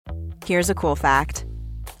Here's a cool fact.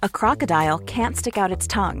 A crocodile can't stick out its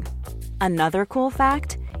tongue. Another cool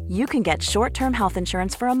fact, you can get short-term health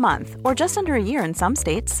insurance for a month or just under a year in some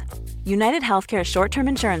states. United Healthcare short-term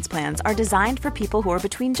insurance plans are designed for people who are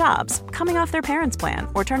between jobs, coming off their parents' plan,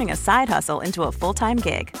 or turning a side hustle into a full-time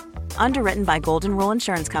gig. Underwritten by Golden Rule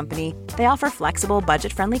Insurance Company, they offer flexible,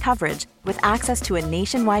 budget-friendly coverage with access to a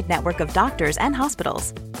nationwide network of doctors and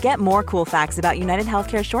hospitals. Get more cool facts about United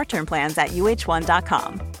Healthcare short-term plans at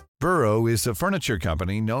uh1.com. Burrow is a furniture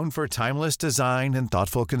company known for timeless design and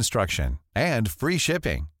thoughtful construction, and free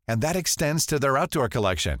shipping, and that extends to their outdoor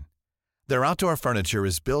collection. Their outdoor furniture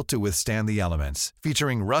is built to withstand the elements,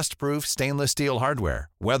 featuring rust-proof stainless steel hardware,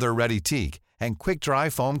 weather-ready teak, and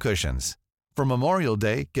quick-dry foam cushions. For Memorial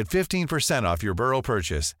Day, get 15% off your Burrow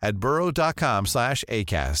purchase at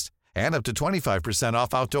burrow.com/acast, and up to 25%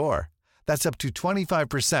 off outdoor. That's up to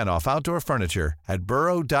 25% off outdoor furniture at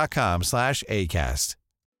burrow.com/acast.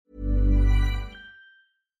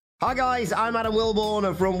 Hi guys, I'm Adam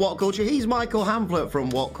Wilborn from What Culture. He's Michael Hamflett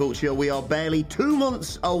from What Culture. We are barely 2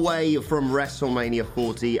 months away from WrestleMania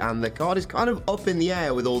 40, and the card is kind of up in the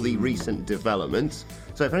air with all the recent developments.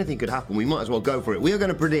 So if anything could happen, we might as well go for it. We are going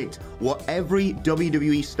to predict what every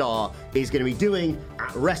WWE star is going to be doing at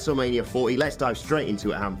WrestleMania 40. Let's dive straight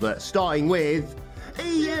into it, Hamflett, starting with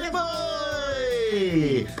EFO!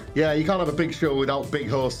 Yeah, you can't have a big show without big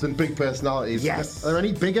hosts and big personalities. Yes. Are there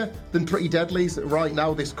any bigger than Pretty Deadlies right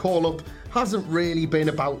now? This call-up hasn't really been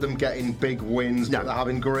about them getting big wins, but they're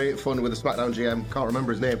having great fun with the SmackDown GM, can't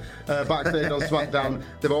remember his name, backstage on SmackDown.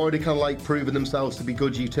 They've already kind of like proven themselves to be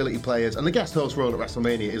good utility players, and the guest host role at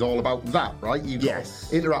WrestleMania is all about that, right? You've got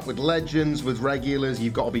to interact with legends, with regulars,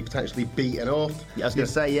 you've got to be potentially beaten up. I was going to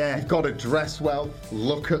say, You've got to dress well,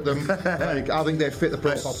 look at them. Like, I think they fit the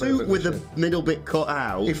profile. Suit with the middle bit cut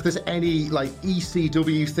out. If there's any like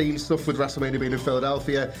ECW themed stuff with WrestleMania being in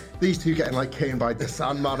Philadelphia, these two getting like caned by the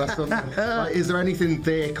Sandman or something. Like, is there anything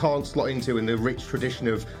they can't slot into in the rich tradition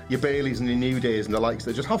of your Baileys and your New Days and the likes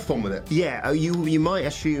that just have fun with it? Yeah, you might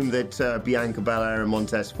assume that Bianca Belair and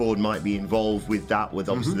Montez Ford might be involved with that, with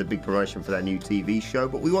obviously the big promotion for their new TV show,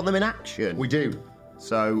 but we want them in action. We do.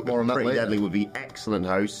 So More on that Pretty later. Deadly would be excellent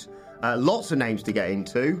hosts. Lots of names to get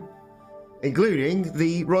into, including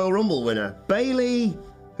the Royal Rumble winner, Bayley.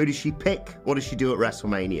 Who does she pick? What does she do at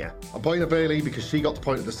WrestleMania? I'm pointing at Bayley because she got the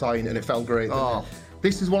point of the sign and it felt great.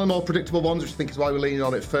 This is one of the more predictable ones, which I think is why we're leaning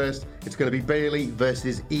on it first. It's going to be Bayley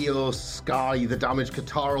versus Io Sky. The damaged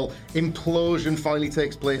Kataral implosion finally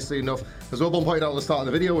takes place soon enough. As Wilborn pointed out at the start of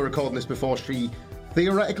the video, we're recording this before she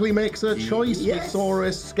theoretically makes her choice. Yes. We saw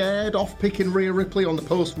her scared off picking Rhea Ripley on the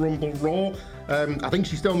post-Rumble Raw. I think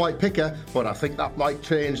she still might pick her, but I think that might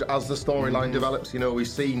change as the storyline develops. You know, we've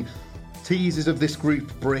seen teases of this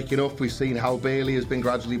group breaking up. We've seen how Bayley has been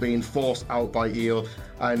gradually being forced out by Io,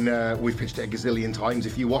 and we've pitched it a gazillion times.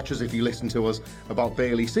 If you watch us, if you listen to us, about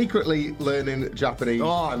Bayley secretly learning Japanese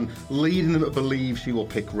and leading them to believe she will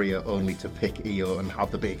pick Rhea only to pick Io and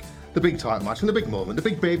have the big title match and the big moment, the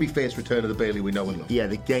big babyface return of the Bayley we know and love. Yeah,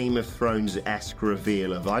 the Game of Thrones-esque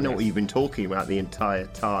reveal of, I know what you've been talking about the entire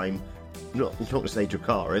time. Not going to say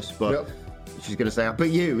Dracarys, but she's going to say, I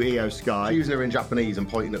pick you, Io Sky. Using her in Japanese and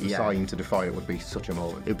pointing at the sign to defy it would be such a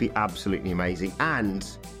moment. It would be absolutely amazing. And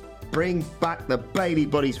bring back the Bayley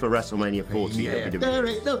Buddies for WrestleMania 40. Yeah. There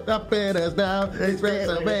ain't no stopping us now. It's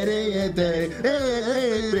WrestleMania Day.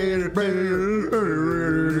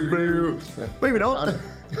 Moving on.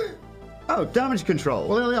 Oh, Damage Control.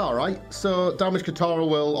 Well, there they are, right? So, Damage Control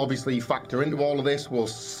will obviously factor into all of this. We'll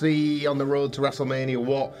see on the road to WrestleMania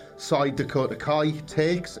what side Dakota Kai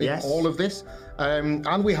takes in all of this.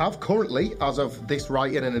 And we have currently, as of this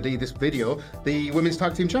writing and indeed this video, the Women's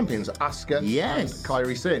Tag Team Champions, Asuka and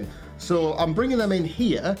Kairi Sane. So I'm bringing them in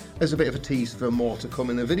here as a bit of a tease for more to come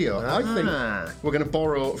in the video. I think we're going to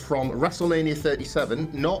borrow from WrestleMania 37,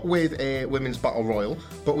 not with a Women's Battle Royal,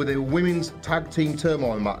 but with a Women's Tag Team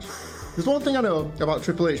Turmoil match. There's one thing I know about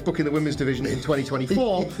Triple H booking the women's division in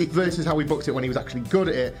 2024 versus how he booked it when he was actually good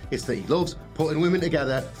at it. It's that he loves putting women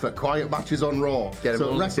together for quiet matches on Raw.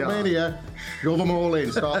 So WrestleMania, shove them all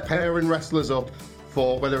in. Start pairing wrestlers up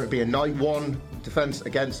for whether it be a night one defense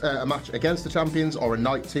against a match against the champions or a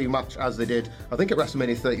night two match as they did, I think, at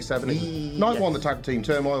WrestleMania 37. Night one, the tag team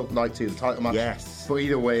turmoil. Night two, the title match. But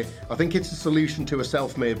either way, I think it's a solution to a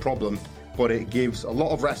self-made problem, but it gives a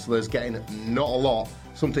lot of wrestlers getting not a lot,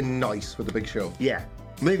 something nice for the big show. Yeah.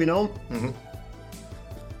 Moving on.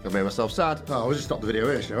 I made myself sad. Oh, we'll just stop the video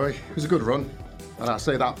here, shall we? It was a good run. And I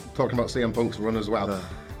say that talking about CM Punk's run as well.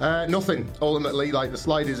 Nothing. Ultimately, like, the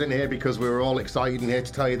slide is in here because we were all excited and here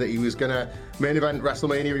to tell you that he was going to main event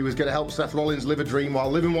WrestleMania. He was going to help Seth Rollins live a dream while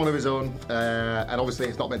living one of his own. And obviously,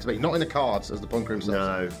 it's not meant to be. Not in the cards, as the punker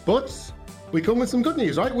himself said. But we come with some good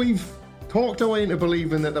news, right? We've talked our way into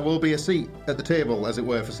believing that there will be a seat at the table, as it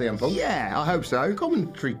were, for CM Punk. Yeah, I hope so.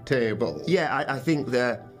 Commentary table. Yeah, I think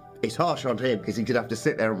that it's harsh on him because he could have to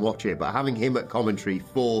sit there and watch it, but having him at commentary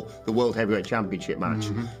for the World Heavyweight Championship match,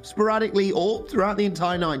 sporadically or throughout the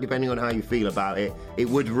entire night, depending on how you feel about it, it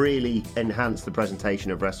would really enhance the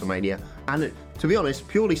presentation of WrestleMania. And to be honest,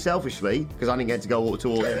 purely selfishly, because I didn't get to go to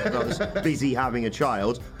all that, I was busy having a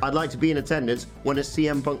child, I'd like to be in attendance when a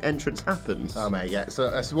CM Punk entrance happens. Oh, mate, yeah.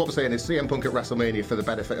 So what we're saying is CM Punk at WrestleMania for the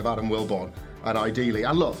benefit of Adam Wilborn, and ideally.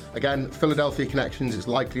 And look, again, Philadelphia connections, it's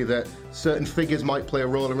likely that certain figures might play a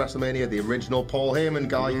role in WrestleMania. The original Paul Heyman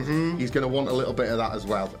guy, he's going to want a little bit of that as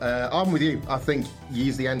well. I'm with you. I think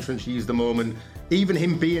use the entrance, use the moment. Even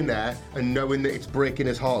him being there and knowing that it's breaking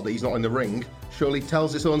his heart that he's not in the ring surely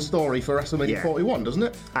tells its own story for WrestleMania 41, doesn't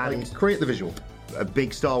it? And like, create the visual. A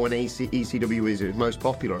big star when ECW is most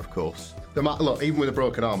popular, of course. Look, even with a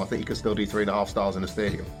broken arm, I think he could still do 3.5 stars in a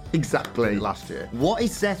stadium. Exactly. Last year. What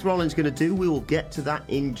is Seth Rollins going to do? We will get to that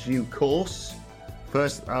in due course.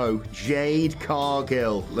 First, Jade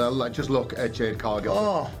Cargill. Just look at Jade Cargill.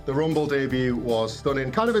 Oh. The Rumble debut was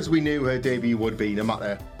stunning, kind of as we knew her debut would be, no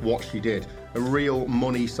matter what she did. A real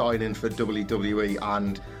money signing for WWE,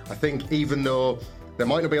 and I think even though there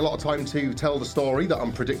might not be a lot of time to tell the story that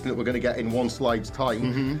I'm predicting that we're going to get in one slide's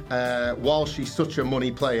time, while she's such a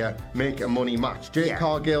money player, make a money match. Jade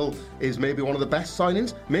Cargill is maybe one of the best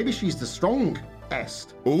signings. Maybe she's the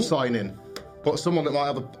strongest signing. But someone that might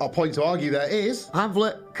have a point to argue there is...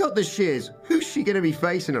 Hamlet, cut the shiz. Who's she going to be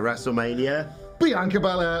facing at WrestleMania? Bianca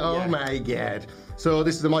Belair. Oh my God. So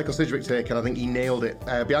this is a Michael Sidgwick take, and I think he nailed it.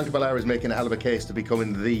 Bianca Belair is making a hell of a case to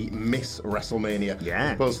becoming the Miss WrestleMania. Yeah.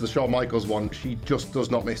 As opposed to the Shawn Michaels one, she just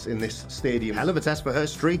does not miss in this stadium. Hell of a test for her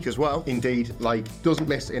streak as well. Indeed. Like, doesn't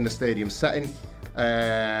miss in the stadium setting.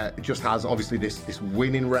 Just has obviously this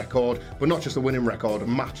winning record, but not just a winning record,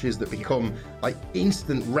 matches that become like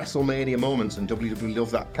instant WrestleMania moments, and WWE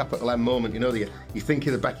love that capital M moment. You know, you think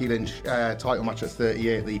of the Becky Lynch title match at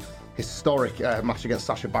 38, the historic match against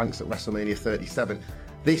Sasha Banks at WrestleMania 37.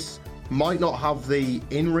 This might not have the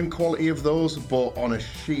in-ring quality of those, but on a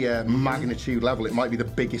sheer magnitude level, it might be the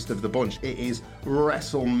biggest of the bunch. It is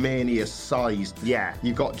WrestleMania sized. Yeah.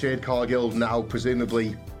 You've got Jade Cargill now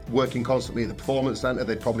presumably working constantly at the Performance Centre.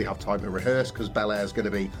 They'd probably have time to rehearse because Belair's going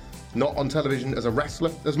to be not on television as a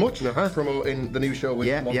wrestler as much, promoting the new show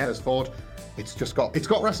with Montez Ford. It's got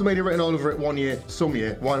WrestleMania written all over it one year, some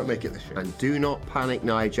year. Why not make it this year? And do not panic,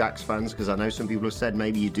 Nia Jax fans, because I know some people have said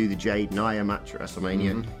maybe you do the Jade Nia match at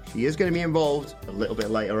WrestleMania. She is going to be involved a little bit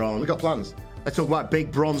later on. We've got plans. Let's talk about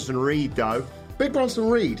Big Bronson Reed, though. Big Bronson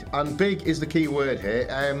Reed, and big is the key word here.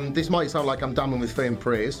 This might sound like I'm damning with faint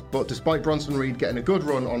praise, but despite Bronson Reed getting a good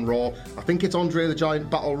run on Raw, I think it's Andre the Giant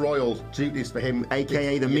Battle Royal duties for him.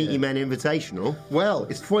 AKA the Meaty Men Invitational. Well,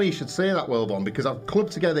 it's funny you should say that, Wilborn, because I've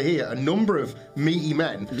clubbed together here a number of meaty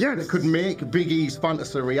men that could make Big E's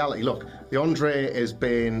fantasy a reality. Look, the Andre has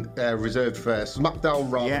been reserved for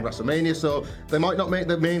SmackDown rather than WrestleMania, so they might not make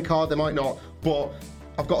the main card, they might not, but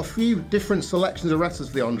I've got a few different selections of wrestlers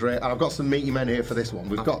for the Andre, and I've got some meaty men here for this one.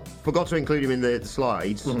 Forgot to include him in the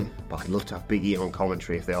slides, but I'd love to have Big E on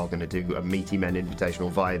commentary if they are going to do a Meaty Men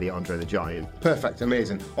Invitational via the Andre the Giant. Perfect,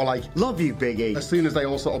 amazing. Or like, love you, Big E. As soon as they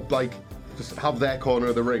all sort of like just have their corner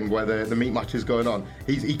of the ring where the meat match is going on,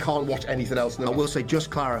 he can't watch anything else in the match. Will say, just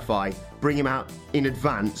clarify, bring him out in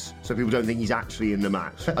advance so people don't think he's actually in the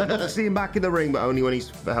match. I'd love to see him back in the ring, but only when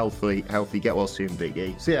he's healthy. Get well soon, Big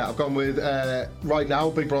E. So yeah, I've gone with right now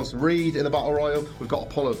Big Bronson Reed in the Battle Royal. We've got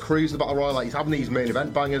Apollo Crews in the Battle Royal. Like, he's having these main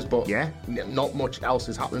event bangers, but not much else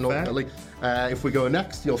is happening ultimately. If we go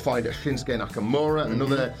next, you'll find Shinsuke Nakamura,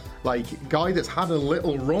 another like guy that's had a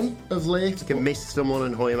little run of late. You can miss someone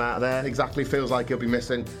and haul him out of there. Exactly, feels like he'll be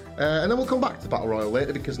missing. And then we'll come back to the Battle Royal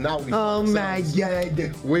later, because now we've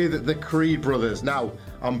with the Creed brothers. Now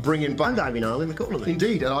I'm bringing back... And Ivy Nile in the corner.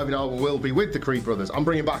 Indeed, and Ivy Nile will be with the Creed brothers. I'm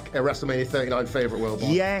bringing back a WrestleMania 39 favourite world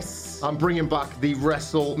boss. Yes! I'm bringing back the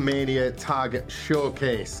WrestleMania Tag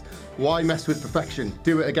Showcase. Why mess with perfection?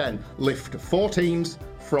 Do it again. Lift 4 teams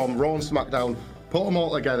from Raw and SmackDown, put them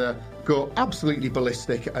all together, go absolutely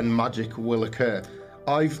ballistic, and magic will occur.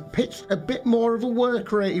 I've pitched a bit more of a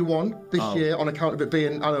work-ratey one this year on account of it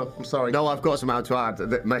being... I know, I'm sorry. No, I've got some out to add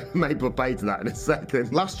that may put pay to that in a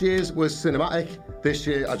second. Last year's was cinematic. This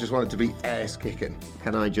year, I just wanted to be ass-kicking.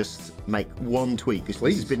 Can I just make one tweak?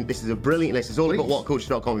 Please. This is a brilliant list. It's all about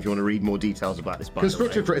whatculture.com if you want to read more details about this.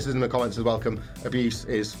 Constructive criticism in the comments is welcome. Abuse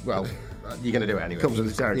is, well, you're going to do it anyway. Comes with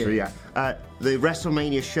the territory, yeah. The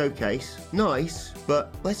WrestleMania showcase, nice,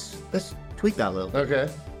 but let's tweak that a little.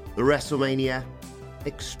 Okay. The WrestleMania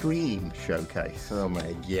Extreme showcase. Oh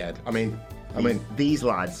my god. I mean, these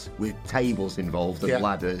lads with tables involved and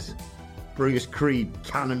ladders. Bruce Creed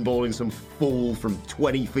cannonballing some fool from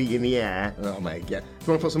 20 feet in the air. Oh my god. Do you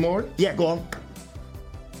want to put some more in? Yeah, go on.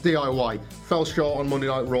 DIY fell short on Monday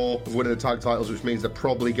Night Raw of winning the tag titles, which means they're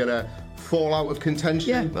probably gonna fall out of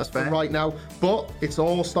contention that's fair. right now. But it's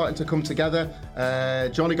all starting to come together.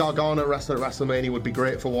 Johnny Gargano wrestling at WrestleMania would be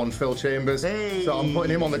great for one. Phil Chambers. Hey. So I'm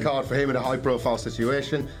putting him on the card for him in a high-profile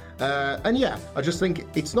situation. And yeah, I just think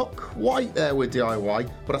it's not quite there with DIY,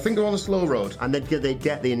 but I think they're on the slow road. And they'd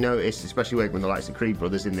get the notice, especially when the likes of Creed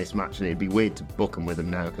brothers in this match, and it'd be weird to book them with them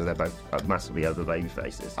now because they're both massively over baby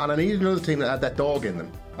faces. And I needed another team that had that dog in them,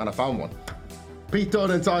 and I found one. Pete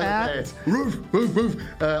Dunne and Tyler Bate. Roof, roof, roof.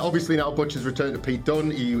 Obviously now Butcher's returned to Pete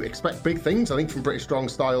Dunne. You expect big things, I think, from British Strong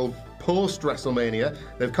Style post-WrestleMania.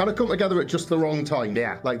 They've kind of come together at just the wrong time.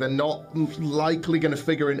 Yeah. Like, they're not likely going to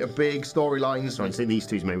figure into big storylines. So I see these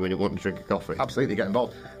two's maybe when you want to drink a coffee. Absolutely, get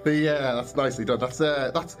involved. Yeah, that's nicely done.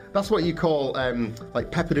 That's what you call,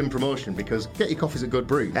 like, peppered in promotion, because get your coffees at Good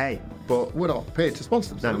Brew. Hey. But we're not paid to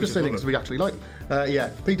sponsor them. So I'm just saying it because we actually like them. Yeah,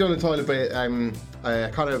 Pete Dunne and Tyler Bate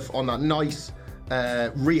kind of on that nice...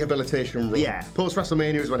 rehabilitation run. Yeah. Post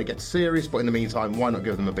WrestleMania is when it gets serious, but in the meantime, why not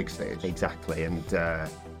give them a big stage? Exactly, and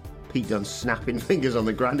Pete Dunne snapping fingers on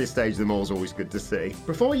the grandest stage of them all is always good to see.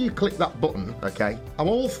 Before you click that button, okay, I'm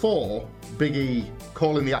all for Big E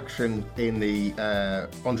calling the action in the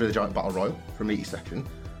Andre the Giant Battle Royal from Meaty section,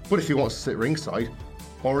 but if he wants to sit ringside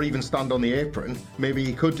or even stand on the apron, maybe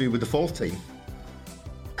he could do with the fourth team.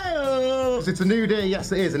 Because it's a new day,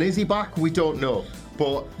 yes it is, and is he back? We don't know.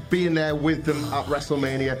 But being there with them at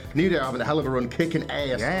WrestleMania, New Day having a hell of a run, kicking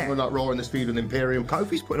ass on that Raw in this feud with Imperium.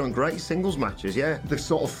 Kofi's putting on great singles matches, yeah. They've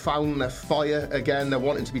sort of found their fire again. They're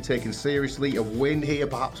wanting to be taken seriously. A win here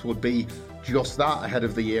perhaps would be just that ahead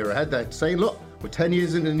of the year ahead. They're saying, look, we're 10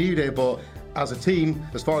 years into the New Day, but as a team,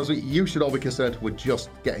 as far as you should all be concerned, we're just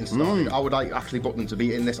getting started. I would like actually book them to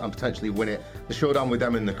be in this and potentially win it. The showdown with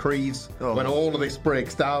them in the Creeds, when all of this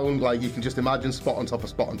breaks down, like you can just imagine spot on top of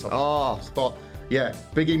spot on top of spot. Yeah,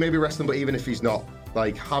 Big E may be wrestling, but even if he's not,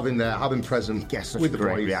 like having present with the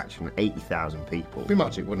great reaction, 80,000 people. Be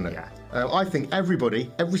magic, wouldn't it? Yeah. I think every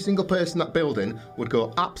single person in that building would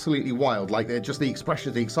go absolutely wild. Like just the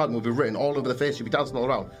expression, the excitement would be written all over the face. You'd be dancing all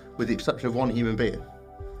around, with the exception of one human being.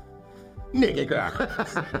 Nikki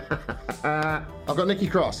Cross. I've got Nikki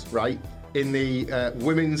Cross, right, in the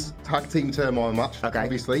women's tag team turmoil match,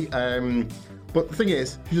 obviously. But the thing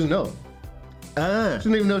is, she doesn't know. She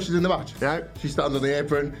doesn't even know she's in the match. No. She stands on the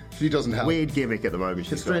apron. She doesn't help. Weird gimmick at the moment.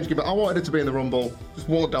 It's a strange gimmick. I wanted her to be in the Rumble. Just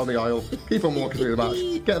walk down the aisle. Keep on walking through the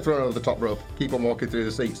match. Get her thrown over the top rope. Keep on walking through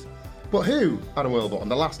the seats. But who, Adam Wilbot,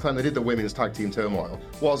 the last time they did the women's tag team turmoil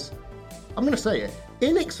was, I'm going to say it,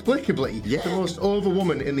 inexplicably the most over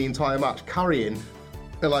woman in the entire match, carrying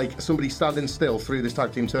like somebody standing still through this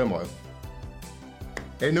tag team turmoil.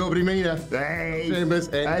 Ain't nobody meaner. Hey.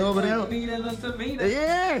 Chambers, ain't nobody else.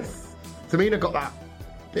 Yes. Tamina got that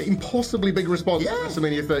impossibly big response at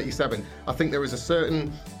WrestleMania 37. I think there is a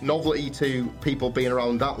certain novelty to people being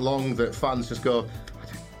around that long that fans just go,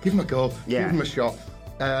 give them a go, give them a shot.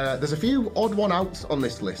 There's a few odd one outs on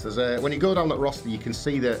this list. When you go down that roster, you can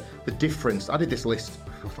see the difference. I did this list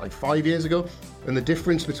like 5 years ago, and the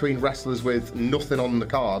difference between wrestlers with nothing on the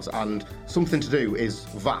cards and something to do is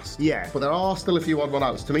vast. Yeah. But there are still a few odd one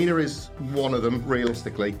outs. Tamina is one of them,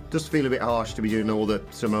 realistically. Does feel a bit harsh to be doing all the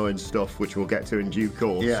Samoan stuff, which we'll get to in due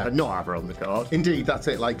course, and not have her on the card. Indeed, that's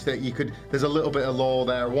it. Like you could, there's a little bit of lore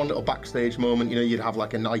there. One little backstage moment. You know, you'd have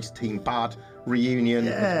like a nice Team Bad reunion,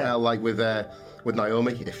 like with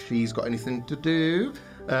Naomi, if she's got anything to do.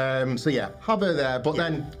 So yeah, have her there. But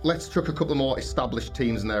then let's chuck a couple more established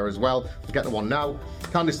teams in there as well. We'll get the one now.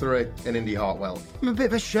 Candice LeRae and Indy Hartwell. A bit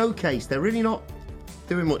of a showcase. They're really not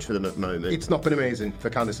doing much for them at the moment. It's not been amazing for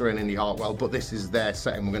Candice LeRae and Indy Hartwell, but this is their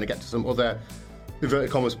setting. We're going to get to some other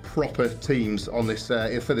inverted commas proper teams on this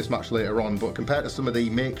for this match later on. But compared to some of the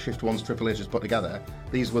makeshift ones Triple H has put together,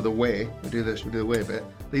 these were the way. We do the way bit.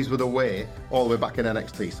 These were the way all the way back in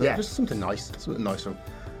NXT. So just something nice, something nice from.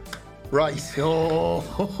 Right. I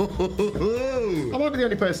might be the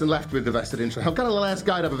only person left with the vested interest. How can a last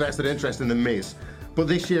guy have a vested interest in The Miz? but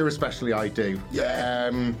this year especially I do. Yeah,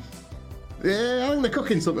 I think they're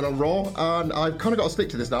cooking something on Raw, and I've kind of got to stick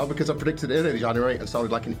to this now because I predicted it in January and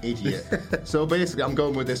sounded like an idiot. So basically, I'm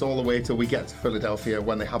going with this all the way till we get to Philadelphia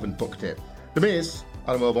when they haven't booked it. The Miz,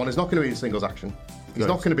 Adam Wilborn, is not going to be in singles action. He's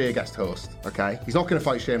not going to be a guest host. Okay. He's not going to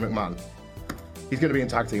fight Shane McMahon. He's going to be in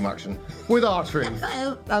tag team action with R-Truth.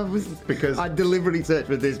 Because I deliberately searched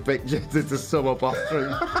for this picture to sum up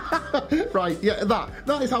R-Truth. Right, yeah,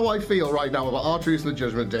 that is how I feel right now about R-Truth and the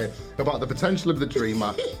Judgment Day, about the potential of the Dream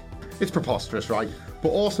match. It's preposterous, right? But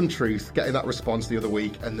awesome Truth getting that response the other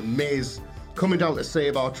week, and the Miz coming down to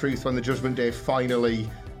save R-Truth when the Judgment Day finally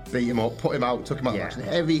beat him up, put him out, took him out of action.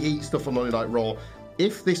 Heavy heat stuff on Monday Night Raw.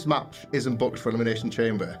 If this match isn't booked for Elimination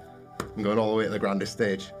Chamber, I'm going all the way to the grandest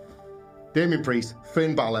stage. Damien Priest,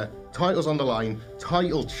 Finn Balor, titles on the line,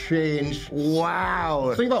 title change. Wow.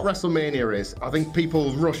 The thing about WrestleMania is, I think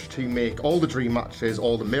people rush to make all the dream matches,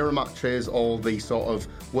 all the mirror matches, all the sort of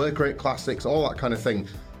work rate classics, all that kind of thing.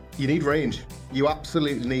 You need range. You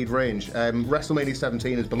absolutely need range. WrestleMania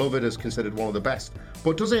 17 is beloved, as considered one of the best.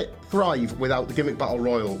 But does it thrive without the gimmick battle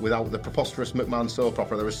royal, without the preposterous McMahon soap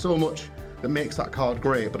opera? There is so much that makes that card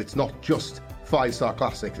great, but it's not just 5-star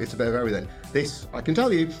classics. It's a bit of everything. This, I can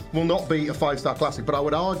tell you, will not be a 5-star classic, but I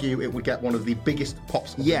would argue it would get one of the biggest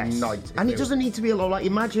pops of the night. And it doesn't need to be a lot. Like,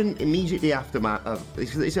 imagine immediately after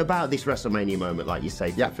it's about this WrestleMania moment, like you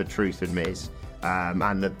say, for Truth and Miz.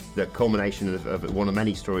 And the culmination of one of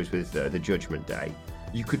many stories with the Judgment Day.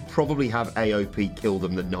 You could probably have AOP kill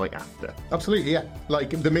them the night after. Absolutely, yeah. Like,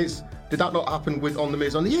 The Miz, did that not happen on The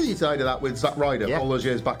Miz on the other side of that with Zack Ryder all those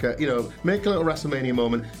years back? Make a little WrestleMania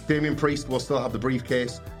moment. Damien Priest will still have the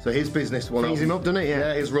briefcase, so his business will frees him up, doesn't it?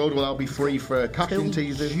 Yeah, his road will now be free for cash-in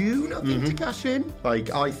teasers. June, I think, to cash in. Like,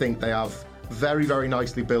 I think they have very, very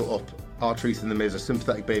nicely built up R-Truth and the Miz, a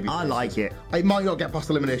sympathetic baby. I like it. It might not get past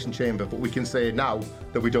Elimination Chamber, but we can say now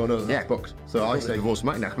that we don't know that that's booked. So I say divorce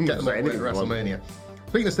SmackDown. Get them at WrestleMania.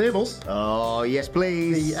 Speaking of stables, oh yes,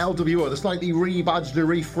 please. The LWO, the slightly rebadged and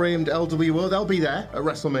reframed LWO, they'll be there at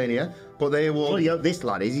WrestleMania, but they will. Well, this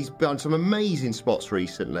lad he's been on some amazing spots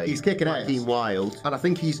recently. He's kicking ass. Wild, and I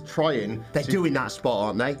think he's trying. They're doing that spot,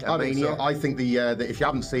 aren't they? I think so. I think the if you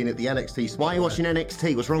haven't seen it, the NXT spot. Why are you watching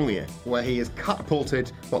NXT? What's wrong with you? Where he is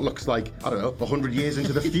catapulted what looks like, I don't know, 100 years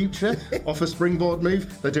into the future off a springboard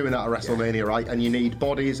move. They're doing that at WrestleMania, right? And you need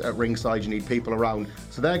bodies at ringside, you need people around.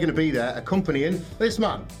 So they're going to be there accompanying this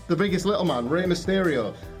man, the biggest little man, Rey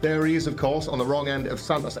Mysterio. There he is, of course, on the wrong end of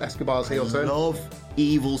Santos Escobar's heel turn. Love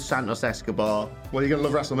evil Santos Escobar. Well, you're going to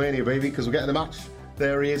love WrestleMania, baby, because we're getting the match.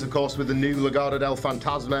 There he is, of course, with the new Legado del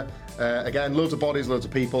Fantasma. Again, loads of bodies, loads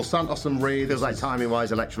of people. Santos and Rey. Feels like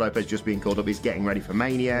timing-wise, Electra Lopez just being called up. He's getting ready for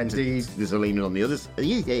Mania. Indeed. There's a leaning on the others.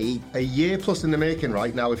 A year plus in the making,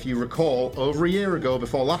 right? Now, if you recall, over a year ago,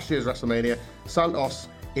 before last year's WrestleMania, Santos,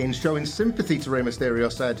 in showing sympathy to Rey Mysterio,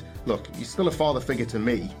 said, look, you're still a father figure to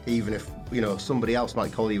me, even if, somebody else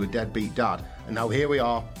might call you a deadbeat dad. And now here we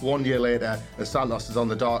are, 1 year later, and Santos is on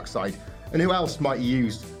the dark side. And who else might you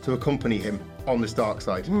use to accompany him on this dark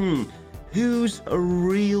side? Who's a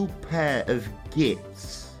real pair of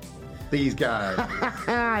gits? These guys.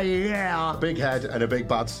 Yeah. A big head and a big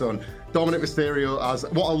bad son. Dominic Mysterio as...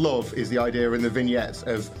 What I love is the idea in the vignettes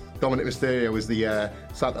of Dominic Mysterio as the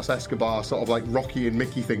Santos Escobar sort of like Rocky and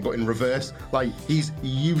Mickey thing, but in reverse. Like, he's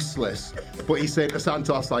useless. But he's saying to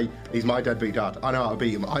Santos, like, he's my deadbeat dad. I know how to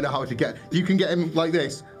beat him. I know how to get... You can get him like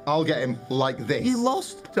this. I'll get him like this. You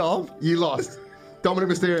lost, Dom. You lost. Dominic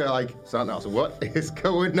Mysterio, like, Santos, what is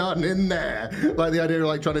going on in there? Like, the idea of,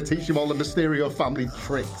 like, trying to teach him all the Mysterio family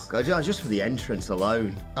tricks. Just for the entrance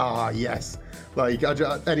alone. Ah, yes. Like,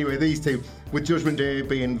 anyway, these two, with Judgment Day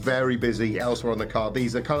being very busy elsewhere on the card,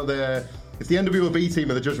 these are kind of it's the NWB team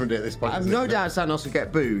of the Judgment Day at this point. I have no doubt Santos will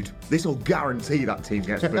get booed. This will guarantee that team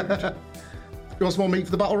gets booed. You want some more meat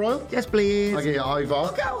for the Battle Royal? Yes, please. I get you, Ivar.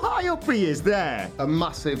 Look how high up he is there. A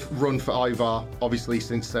massive run for Ivar, obviously,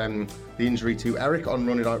 since the injury to Eric on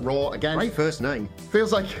Running Night Raw. Again, great first name.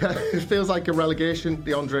 Feels like a relegation,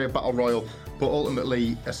 the Andre Battle Royal, but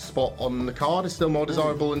ultimately a spot on the card is still more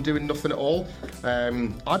desirable than doing nothing at all.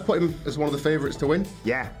 I'd put him as one of the favourites to win.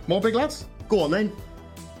 Yeah. More big lads? Go on then.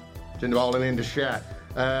 Jinder Mahal and Indus Sher.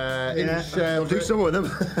 I'll do some with them.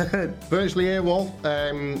 Virtually AWOL.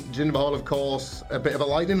 Jinder Mahal, of course, a bit of a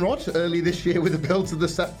lightning rod early this year with the build to the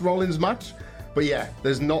Seth Rollins match. But yeah,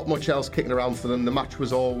 there's not much else kicking around for them. The match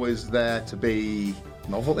was always there to be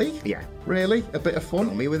novelty. Yeah. Really? A bit of fun.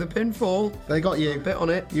 Got me with a pinfall. They got you. A bit on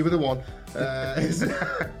it. You were the one.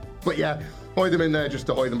 But yeah, hoy them in there just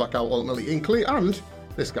to hoy them back out ultimately. And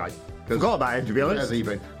this guy. Forgot about him, to be honest. Where's he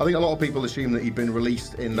been? I think a lot of people assume that he'd been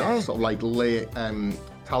released in that sort of like late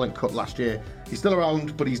talent cut last year. He's still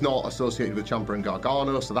around, but he's not associated with Ciampa and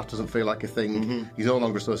Gargano, so that doesn't feel like a thing. He's no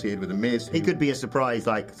longer associated with The Miz. He could be a surprise,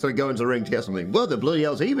 like, so he go into the ring to get something. What the bloody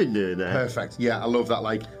hell's he been doing there? Perfect. Yeah, I love that.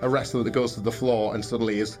 Like, a wrestler that goes to the floor and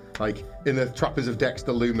suddenly is, like, in the trappings of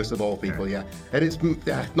Dexter Lumis of all people, yeah. And it's,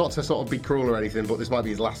 not to sort of be cruel or anything, but this might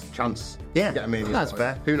be his last chance to get a Mania. That's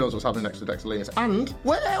fair. Who knows what's happening next to Dexter Lumis. And...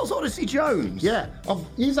 where the hell's Odyssey Jones? Yeah, I've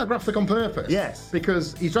used that graphic on purpose. Yes.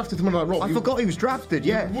 Because he's drafted to Monday Night Raw. I forgot he was drafted,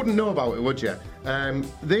 You wouldn't know about it, would you?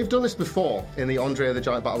 They've done this before in the Andre the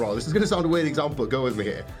Giant Battle Royal. This is going to sound a weird example, but go with me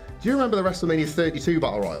here. Do you remember the WrestleMania 32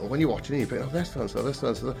 Battle Royal? When you're watching it, you think, oh, this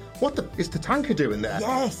so. What the is Tatanka doing there?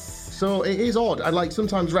 Yes. So it is odd. And like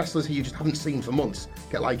sometimes wrestlers who you just haven't seen for months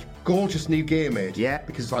get like gorgeous new gear made. Yeah.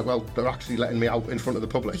 Because it's like, well, they're actually letting me out in front of the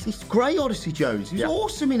public. He's great, Odyssey Jones. He was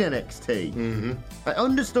awesome in NXT. I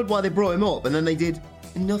understood why they brought him up, and then they did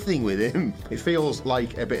nothing with him. It feels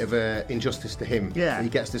like a bit of an injustice to him. Yeah. He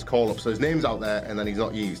gets this call up, so his name's out there and then he's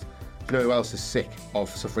not used. Do you know who else is sick of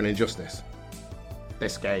suffering injustice?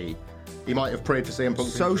 This guy. He might have prayed for CM Punk.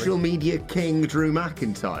 Social media king Drew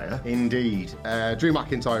McIntyre. Indeed. Drew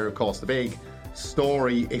McIntyre, of course, the big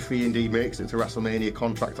story, if he indeed makes it to WrestleMania,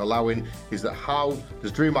 contract allowing, is that how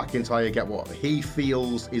does Drew McIntyre get what he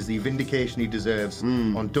feels is the vindication he deserves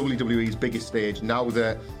on WWE's biggest stage now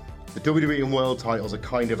that the WWE and World titles are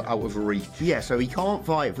kind of out of reach? Yeah, so he can't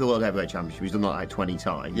fight for the World Heavyweight Championship. He's done that like 20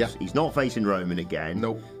 times. Yeah. He's not facing Roman again.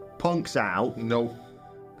 Nope. Punk's out. Nope.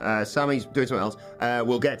 Sammy's doing something else.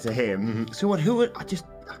 We'll get to him. So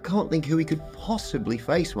I can't think who he could possibly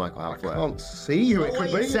face, Michael Halfway. I can't see who it could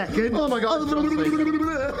be. Wait a second. Oh my God.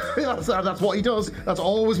 That's what he does. That's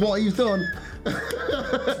always what he's done.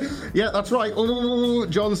 Yeah, that's right.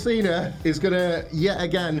 John Cena is going to yet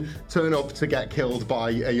again turn up to get killed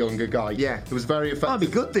by a younger guy. Yeah. It was very effective. I'll be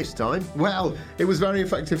good this time. Well, it was very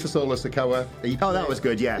effective for Solo Sikoa. That was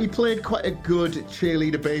good, yeah. He played quite a good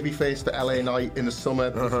cheerleader babyface for LA Knight in the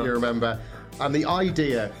summer, if you remember. And the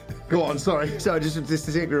idea... Go on, sorry. So just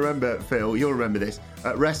to remember, Phil, you'll remember this.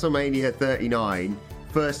 At WrestleMania 39,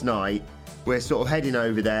 first night, we're sort of heading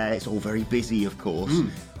over there. It's all very busy, of course.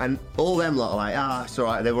 And all them lot are like, it's all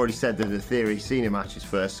right. They've already said that the Theory Cena match is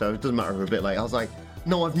first, so it doesn't matter if we're a bit late. I was like,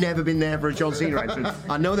 no, I've never been there for a John Cena entrance.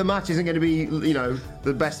 I know the match isn't going to be,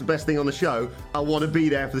 the best thing on the show. I want to be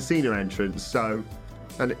there for the Cena entrance. So,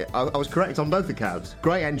 and I was correct on both accounts.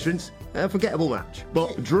 Great entrance, forgettable match.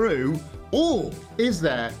 But Drew, is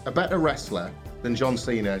there a better wrestler than John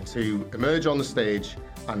Cena to emerge on the stage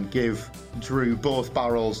and give Drew both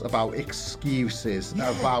barrels about excuses,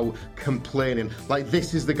 about complaining? Like,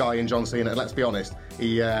 this is the guy in John Cena, and let's be honest,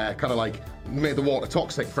 he kind of like made the water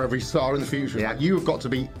toxic for every star in the future. Yeah. Like, you have got to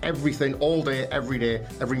be everything all day, every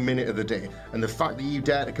minute of the day. And the fact that you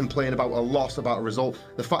dare to complain about a loss, about a result,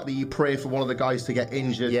 the fact that you pray for one of the guys to get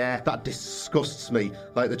injured, that disgusts me.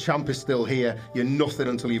 Like, the champ is still here. You're nothing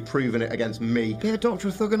until you've proven it against me. Yeah, Doctor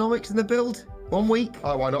of Thugonomics in the build. 1 week.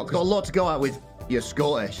 Oh, why not? Got a lot to go out with. You're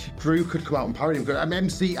Scottish. Drew could come out and parody him. Go, I'm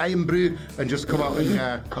MC, I am Brew, and just come out and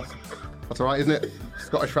that's all right, isn't it?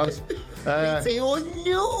 Scottish fans. Say, oh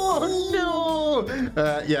no!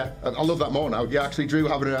 Yeah, I love that more now. Yeah, actually, Drew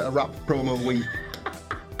having a rap promo week.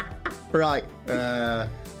 Right.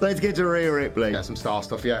 Let's get to Rhea Ripley. Yeah, some star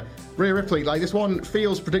stuff, yeah. Rhea Ripley, like, this one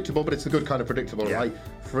feels predictable, but it's a good kind of predictable, right?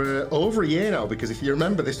 For over a year now, because if you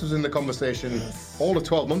remember, this was in the conversation all of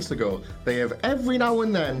 12 months ago. They have every now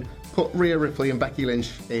and then put Rhea Ripley and Becky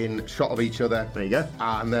Lynch in shot of each other. There you go.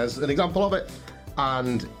 And there's an example of it.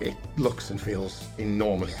 And it looks and feels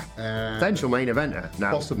enormous. Potential main eventer.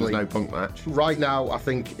 Now, possibly. There's no Punk match. Right now, I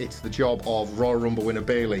think it's the job of Royal Rumble winner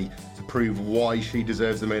Bayley to prove why she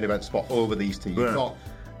deserves the main event spot over these two. You've got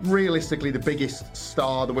realistically the biggest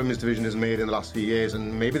star the women's division has made in the last few years,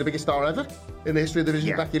 and maybe the biggest star ever in the history of the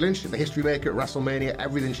division, Becky Lynch, the history maker at WrestleMania,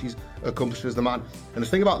 everything she's accomplished as the man. And the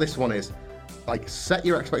thing about this one is, like, set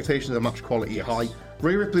your expectations of match quality high.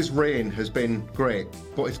 Rhea Ripley's reign has been great,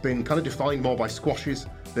 but it's been kind of defined more by squashes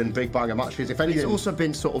than big banger matches. If anything, it's also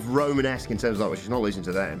been sort of Roman-esque in terms of that, which she's not losing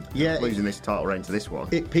to them. Yeah, losing this title reign to this one.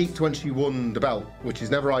 It peaked when she won the belt, which is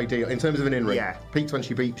never ideal in terms of an in-ring. Yeah. Peaked when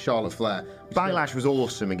she beat Charlotte Flair. Backlash was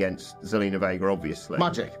awesome against Zelina Vega, obviously.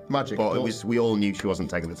 Magic. But we all knew she wasn't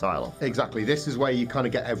taking the title off. Exactly. This is where you kind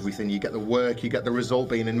of get everything. You get the work, you get the result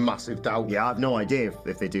being in massive doubt. Yeah, I have no idea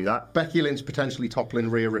if they do that. Becky Lynch potentially toppling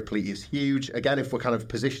Rhea Ripley is huge. Again, if we're kind of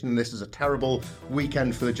positioning this as a terrible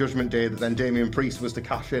weekend for the Judgment Day, that then Damian Priest was to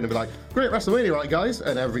cash in and be like, great WrestleMania, right, guys?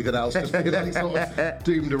 And everything else just be like sort of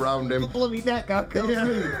doomed around him. Bloody neck, I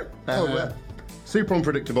can't super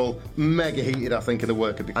unpredictable, mega heated, I think, in the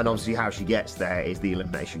work of the... And obviously how she gets there is the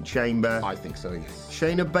Elimination Chamber. I think so, yes.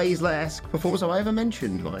 Shayna Baszler-esque performance. Have I ever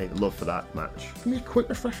mentioned my love for that match? Give me a quick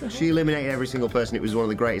refresher. She eliminated every single person. It was one of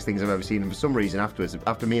the greatest things I've ever seen. And for some reason afterwards,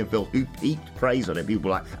 after me and Phil heaped praise on it, people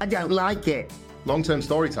were like, I don't like it. Long-term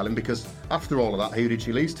storytelling, because after all of that, who did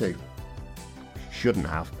she lose to? Shouldn't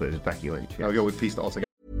have, but it was Becky Lynch. I'll go with pieced it all together.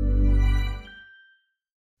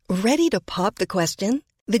 Ready to pop the question?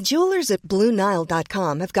 The jewelers at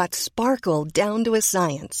BlueNile.com have got sparkle down to a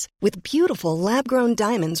science with beautiful lab-grown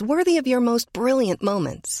diamonds worthy of your most brilliant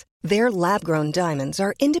moments. Their lab-grown diamonds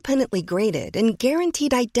are independently graded and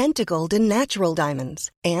guaranteed identical to natural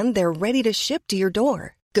diamonds, and they're ready to ship to your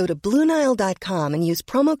door. Go to BlueNile.com and use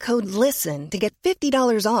promo code LISTEN to get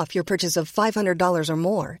 $50 off your purchase of $500 or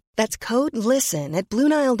more. That's code LISTEN at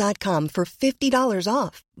BlueNile.com for $50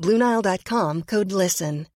 off. BlueNile.com, code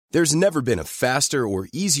LISTEN. There's never been a faster or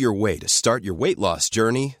easier way to start your weight loss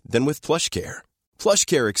journey than with PlushCare.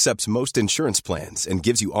 PlushCare accepts most insurance plans and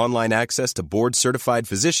gives you online access to board-certified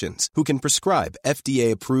physicians who can prescribe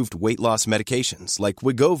FDA-approved weight loss medications like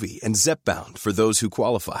Wegovy and Zepbound for those who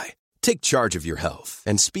qualify. Take charge of your health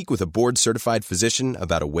and speak with a board-certified physician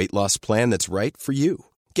about a weight loss plan that's right for you.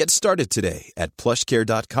 Get started today at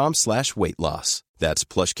plushcare.com/weightloss. That's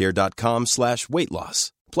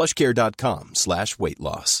plushcare.com/weightloss.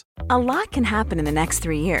 plushcare.com/weightloss. A lot can happen in the next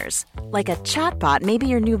 3 years. Like a chatbot may be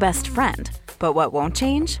your new best friend. But what won't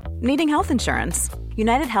change? Needing health insurance.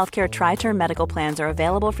 United Healthcare Tri-Term Medical Plans are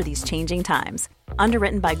available for these changing times.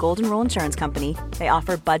 Underwritten by Golden Rule Insurance Company, they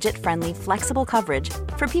offer budget-friendly, flexible coverage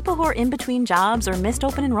for people who are in between jobs or missed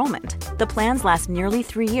open enrollment. The plans last nearly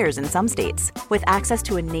 3 years in some states, with access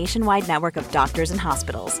to a nationwide network of doctors and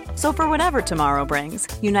hospitals. So for whatever tomorrow brings,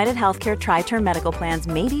 United Healthcare Tri-Term Medical Plans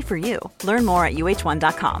may be for you. Learn more at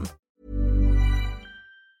uh1.com.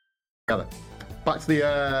 Back to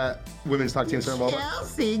the women's tag team ceremony.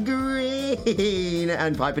 Chelsea Green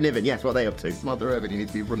and Piper Niven. Yes, what are they up to? Mother Urban, you need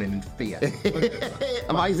to be running in fear.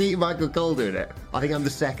 Am I seeing Michael Cole doing it? I think I'm the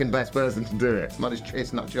second best person to do it. Man is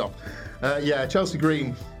chasing that job. Yeah, Chelsea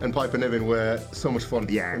Green and Piper Niven were so much fun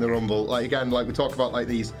in the Rumble. Like again, like we talk about, like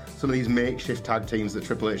some of these makeshift tag teams that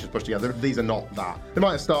Triple H has pushed together. These are not that. They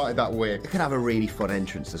might have started that way. They could have a really fun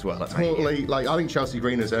entrance as well. Totally. Like I think Chelsea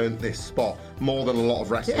Green has earned this spot more than a lot of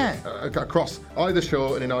wrestlers across either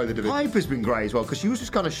show and in either division. Piper's been great as well because she was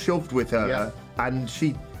just kind of shoved with her, and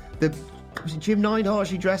was it Jim Neidhart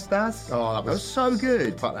she dressed as? Oh, that was so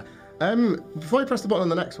good. Before I press the button on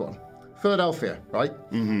the next one, Philadelphia, right?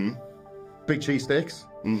 Mm-hmm. Big cheesesteaks.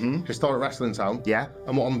 Mm-hmm. Historic wrestling town. Yeah.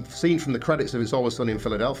 And what I'm seeing from the credits of It's Always Sunny in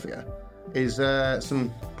Philadelphia is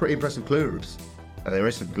some pretty impressive clubs. There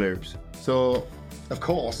is some clubs. So, of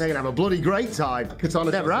course, they're going to have a bloody great time.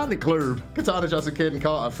 Never had the club. Katana Johnson, Caden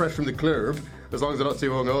Carter, fresh from the club, as long as they're not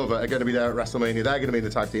too hungover, are going to be there at WrestleMania. They're going to be in the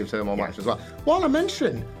tag team turmoil match as well. While I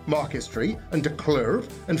mention Market Street and the club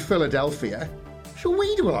and Philadelphia, shall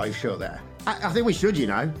we do a live show there? I think we should, you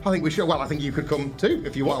know. I think we should. Well, I think you could come too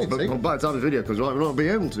if you wanted to. But by the time the video comes out, we'll not be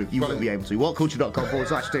able to. You won't be able to.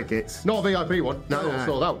 WhatCulture.com/tickets. Not a VIP one. No,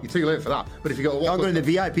 sold out. You're too late for that. But if you go to I'm going to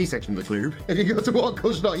the VIP section of the club. If you go to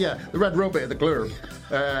WhatCulture, the red row bit of the club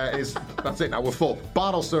that's it now. We're full.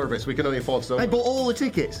 Bottle service. We can only afford so. They bought all the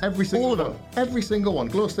tickets. Every single all of them. Every single one.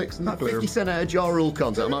 Glow sticks and the club. 50 cent a jar rule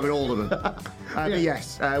concert. I'm having all of them. But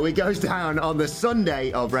yes, it goes down on the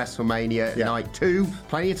Sunday of WrestleMania Night 2.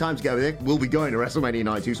 Plenty of time to go with it. We'll be going to WrestleMania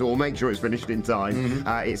Night 2, so we'll make sure it's finished in time.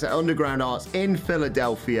 Mm-hmm. It's at Underground Arts in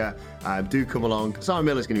Philadelphia. Do come along. Simon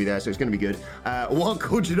Miller's going to be there, so it's going to be good.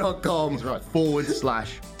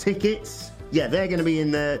 WhatCulture.com/tickets. Yeah, they're going to be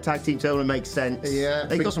in the tag team tournament. Makes sense. Yeah,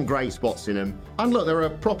 they've got some great spots in them. And look, they're a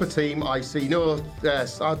proper team. I see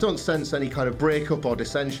I don't sense any kind of breakup or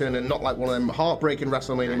dissension, and not like one of them heartbreaking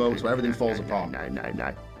WrestleMania moments where everything falls apart.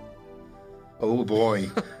 No. Oh boy.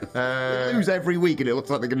 They lose every week and it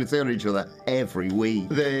looks like they're going to turn on each other every week.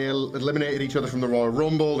 They eliminated each other from the Royal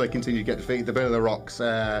Rumble. They continue to get defeated. They've been in the rocks.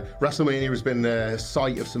 WrestleMania has been the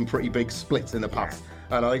site of some pretty big splits in the past.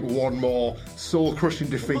 And I think one more soul-crushing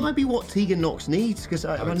defeat. It might be what Tegan Knox needs, because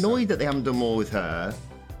I'm annoyed that they haven't done more with her.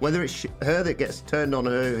 Whether it's her that gets turned on,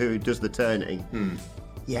 her who does the turning.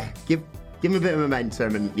 Give him a bit of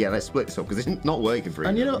momentum and let's split this up, because it's not working for him.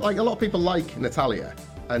 And you know, like a lot of people like Natalya,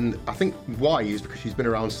 and I think why is because she's been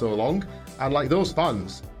around so long, and like those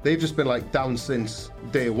fans, they've just been like down since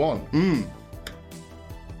day one.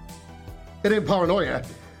 It ain't paranoia.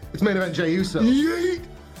 It's main event Jey Uso. Yeet.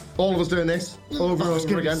 All of us doing this over and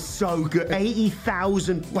over again. So good.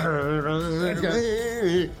 80,000.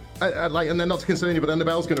 And then not to concern you, but then the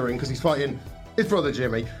bell's going to ring because he's fighting his brother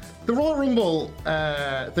Jimmy. The Royal Rumble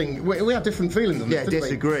thing, we had different feelings on this, didn't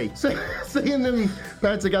disagree. We? So, seeing them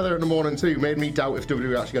paired together in the morning too made me doubt if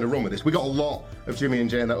WWE are actually going to run with this. We got a lot of Jimmy and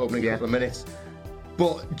Jay in that opening couple of minutes.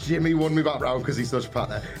 But Jimmy won me back round because he's such a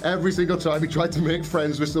partner. Every single time he tried to make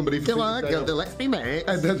friends with somebody. Come on, let's be mates.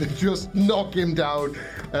 And then they just knock him down.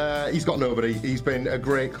 He's got nobody. He's been a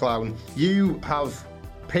great clown. You have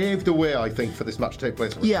paved the way, I think, for this match to take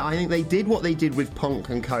place. Yeah, I think they did what they did with Punk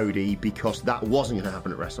and Cody because that wasn't going to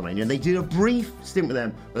happen at WrestleMania. And they did a brief stint with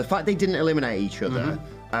them. But the fact they didn't eliminate each other,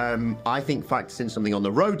 I think factors in something on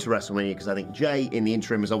the road to WrestleMania because I think Jay, in the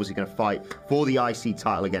interim, is obviously going to fight for the IC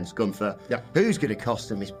title against Gunther. Yeah. Who's going to cost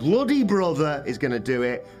him? His bloody brother is going to do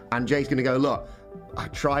it. And Jay's going to go, look, I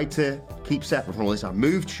tried to keep separate from all this. I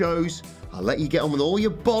moved shows. I'll let you get on with all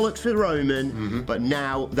your bollocks with Roman, but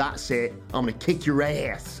now that's it. I'm going to kick your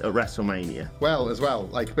ass at WrestleMania. Well, as well,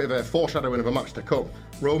 like a bit of a foreshadowing of a match to come.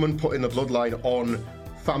 Roman putting the bloodline on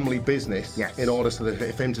family business in order for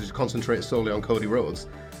him to just concentrate solely on Cody Rhodes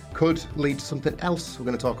could lead to something else we're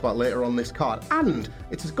going to talk about later on this card. And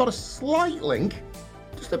it has got a slight link,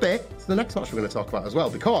 just a bit, to the next match we're going to talk about as well,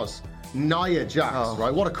 because Nia Jax,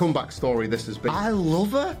 right? What a comeback story this has been. I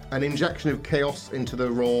love her. An injection of chaos into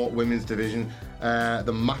the Raw women's division.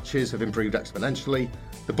 The matches have improved exponentially.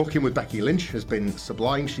 The booking with Becky Lynch has been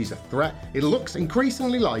sublime. She's a threat. It looks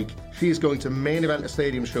increasingly like she is going to main event a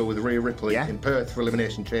stadium show with Rhea Ripley in Perth for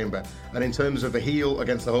Elimination Chamber. And in terms of a heel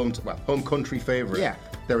against the home country favourite,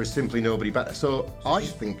 there is simply nobody better. So I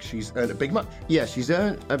think she's earned a big match. Yeah, she's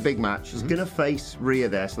earned a big match. She's going to face Rhea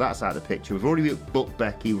there, so that's out of the picture. We've already booked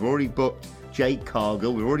Becky. We've already booked Jade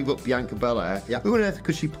Cargill. We've already booked Bianca Belair. Yeah. Who on earth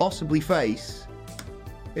could she possibly face?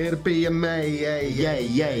 It'll be a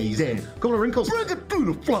Then. Couple of wrinkles. Bring it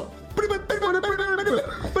through the floor.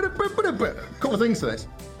 Couple of things to this.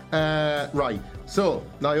 Right, so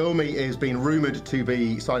Naomi is being rumoured to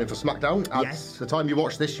be signing for SmackDown. At the time you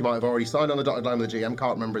watch this, she might have already signed on the dotted line with the GM.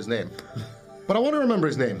 Can't remember his name. But I want to remember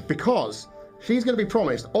his name because she's going to be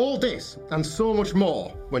promised all this and so much more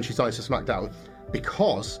when she signs for SmackDown,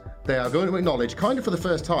 because they are going to acknowledge, kind of for the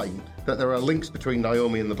first time, that there are links between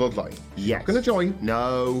Naomi and the Bloodline. Yes. Not going to join.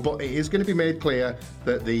 No. But it is going to be made clear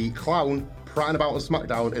that the clown prattling about on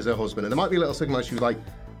SmackDown is her husband. And there might be a little signal she was like,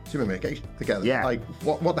 Jimmy, mate, get together. Yeah. Like,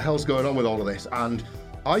 what the hell's going on with all of this? And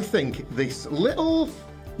I think this little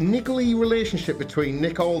niggly relationship between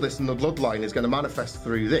Nick Aldis and the Bloodline is going to manifest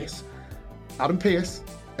through this. Adam Pearce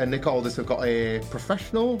and Nick Aldis have got a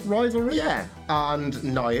professional rivalry. Yeah. And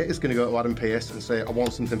Nia is going to go to Adam Pearce and say, I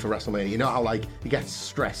want something for WrestleMania. You know how, like, he gets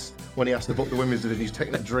stressed when he has to book the women's division. He's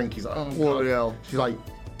taking a drink. He's like, oh, what the hell? She's like,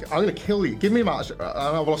 I'm going to kill you. Give me a match.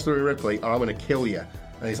 I've lost to Rhea Ripley, or I'm going to kill you.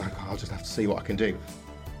 And he's like, I'll just have to see what I can do.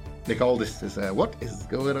 Nick Aldis is what is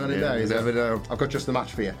going on in there? You never know. I've got just the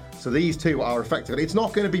match for you. So these two are effective. It's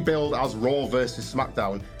not going to be billed as Raw versus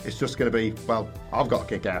SmackDown. It's just going to be, well, I've got a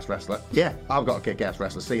kick-ass wrestler. Yeah. I've got a kick-ass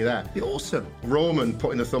wrestler. See you there. Be awesome. Roman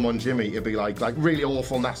putting the thumb on Jimmy, it'd be like really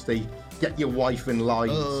awful, nasty, get your wife in line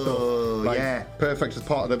stuff. Like, yeah. Perfect as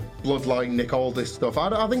part of the Bloodline Nick Aldis stuff.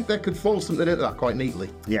 I think they could fold something into that quite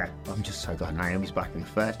neatly. Yeah. I'm just so glad Naomi's back in the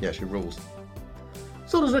Fed. Yeah, she rules.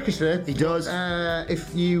 So does Ricochet. He does.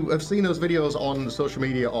 If you have seen those videos on social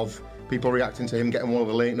media of people reacting to him getting one of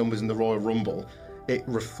the late numbers in the Royal Rumble, it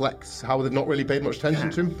reflects how they've not really paid much attention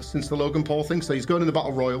to him since the Logan Paul thing. So he's going in the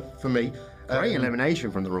Battle Royal for me. Great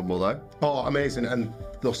elimination from the Rumble, though. Oh, amazing. And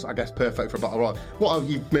thus, I guess, perfect for a Battle Royal. What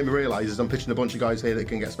you've made me realise is I'm pitching a bunch of guys here that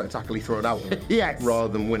can get spectacularly thrown out yes.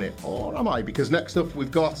 rather than win it. Or am I? Because next up,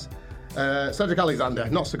 we've got Cedric Alexander.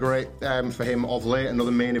 Not so great for him of late.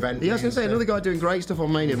 Another main event. Yeah, I was going to say, another guy doing great stuff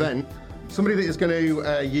on main event. Somebody that is going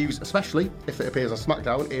to use, especially if it appears on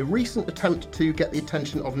SmackDown, a recent attempt to get the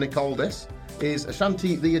attention of Nick Aldis is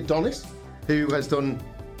Ashanti the Adonis, who has done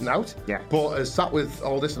out, but has sat with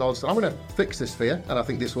Aldis and Aldis said, I'm going to fix this for you, and I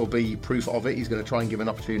think this will be proof of it. He's going to try and give an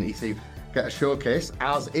opportunity to get a showcase,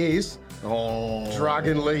 as is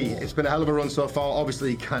Dragon Lee. It's been a hell of a run so far.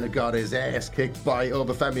 Obviously, he kind of got his ass kicked by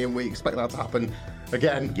Obafemi, and we expect that to happen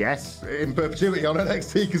again. Yes. In perpetuity on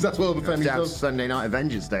NXT, because that's what Obafemi does. Sunday Night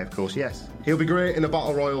Vengeance Day, of course, yes. He'll be great in the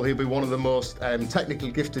Battle Royal. He'll be one of the most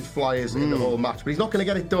technically gifted flyers in the whole match, but he's not going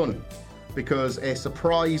to get it done because a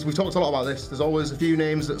surprise. We've talked a lot about this. There's always a few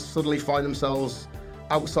names that suddenly find themselves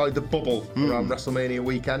outside the bubble around WrestleMania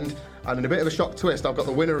weekend, and in a bit of a shock twist, I've got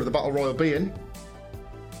the winner of the Battle Royal being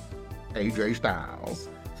AJ Styles.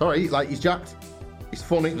 Sorry, like, he's jacked. He's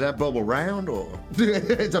funny. Is that bubble round or?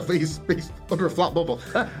 he's under a flat bubble.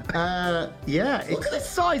 Yeah. Look at the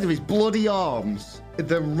size of his bloody arms.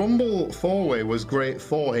 The Rumble 4-way was great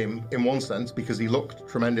for him in one sense because he looked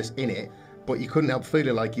tremendous in it. but you couldn't help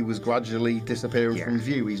feeling like he was gradually disappearing from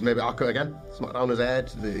view. He's maybe, again, SmackDown has aired,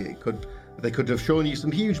 they could have shown you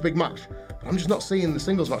some huge big match. But I'm just not seeing the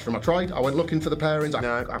singles match from him. I tried, I went looking for the pairings,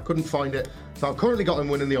 I couldn't find it. So I've currently got him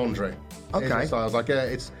winning the Andre. Okay. So I was like,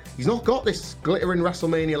 he's not got this glittering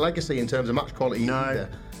WrestleMania legacy in terms of match quality either.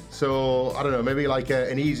 So, I don't know, maybe like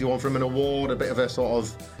an easy one from an award, a bit of a sort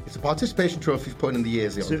of... It's a participation trophy for putting in the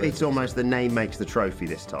years. So it's almost the name makes the trophy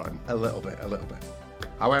this time. A little bit.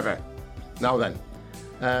 However, now then,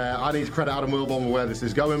 I need to credit Adam Wilborn for where this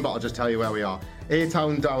is going, but I'll just tell you where we are.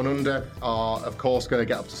 A-Town Down Under are, of course, going to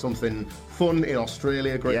get up to something fun in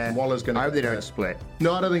Australia. Grayson Waller's going to... I hope they don't split.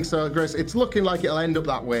 No, I don't think so, Grace. It's looking like it'll end up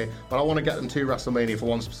that way, but I want to get them to WrestleMania for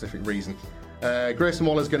one specific reason. Grayson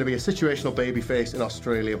Waller's going to be a situational babyface in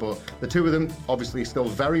Australia, but the two of them obviously still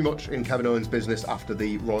very much in Kevin Owens' business after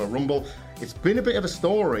the Royal Rumble. It's been a bit of a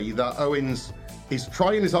story that Owens is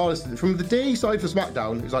trying his hardest. From the day he signed for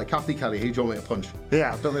SmackDown, he was like, Kathy Kelly, who do you want me to punch?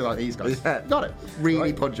 Yeah. I don't think like these guys. Got it.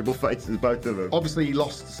 Really punchable faces, both of them. Obviously, he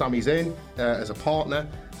lost Sami Zayn as a partner,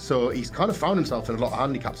 so he's kind of found himself in a lot of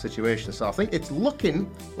handicap situations. So I think it's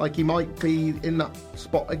looking like he might be in that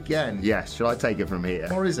spot again. Yes, shall I take it from here?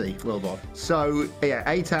 Or is he, Wilborn? So,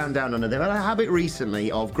 A-Town Down Under, they've had a habit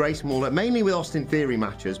recently of Grayson Waller, mainly with Austin Theory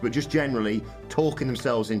matches, but just generally talking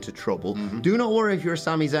themselves into trouble. Do not worry if you're a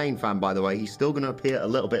Sami Zayn fan, by the way. He's still going to appear a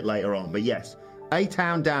little bit later on. But yes,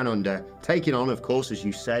 A-Town Down Under, taking on, of course, as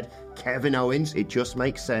you said, Kevin Owens. It just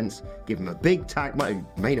makes sense. Give him a big tag match.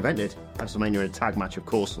 Main evented WrestleMania in a tag match, of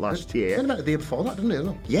course, last year. Main evented the year before that, didn't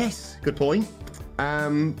it? Yes, good point.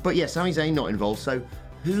 But yeah, Sami Zayn not involved. So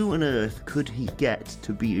who on earth could he get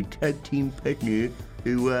to be a tag team partner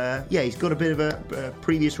who, he's got a bit of a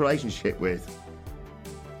previous relationship with?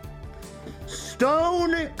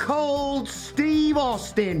 Stone Cold Steve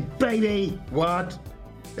Austin, baby! What?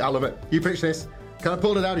 I love it. You pitch this. Kind of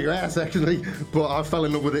pulled it out of your ass, actually, but I fell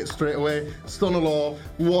in love with it straight away. Stunner Law,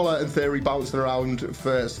 Waller and Theory bouncing around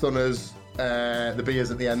for Stunners, the beers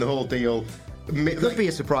at the end, the whole deal. Could be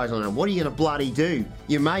a surprise on him. What are you going to bloody do?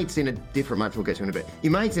 Your mate's in a different match, we'll get to in a bit.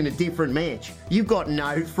 Your mate's in a different match. You've got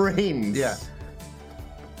no friends. Yeah.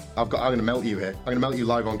 I'm going to melt you here. I'm going to melt you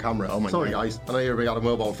live on camera. Oh my Sorry, God. guys. I know you're a big Adam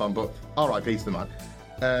Wilborn fan, but R.I.P. to the man.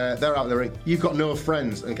 They're out in the ring. You've got no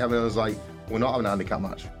friends. And Kevin Owens like, we're not having a handicap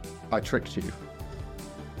match. I tricked you.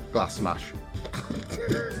 Glass smash.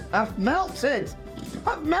 I've melted,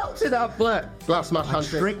 Affleck. Glass smash I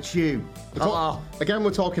handshake. tricked you. Again,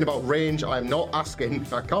 we're talking about range. I am not asking,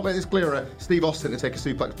 I can't make this clearer, Steve Austin to take a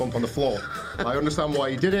suplex bump on the floor. I understand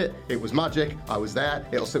why he did it. It was magic. I was there.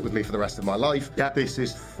 It'll sit with me for the rest of my life. Yeah. This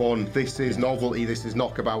is fun. This is novelty. This is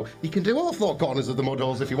knockabout. He can do all four corners of the mud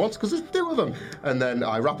holes if he wants, because there's two of them. And then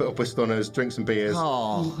I wrap it up with stunners, drink some beers.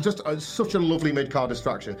 Oh. Just such a lovely mid-card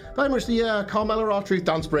distraction. Very much the Carmella R-Truth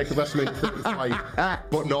dance break of WrestleMania 35,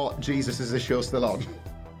 but not Jesus, is this show still on?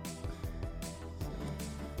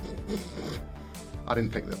 I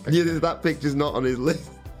didn't pick that picture. Yeah, that picture's not on his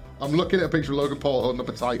list. I'm looking at a picture of Logan Paul holding up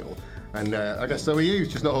a title, and I guess so are you.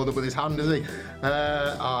 He's just not holding up with his hand, is he?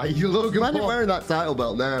 Logan Imagine Paul. wearing that title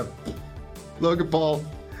belt now. Logan Paul.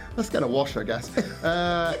 Let's get a wash, I guess.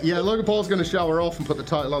 Logan Paul's going to shower off and put the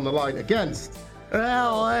title on the line against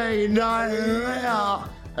LA Knight.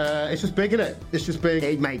 It's just big, isn't it? It's just big.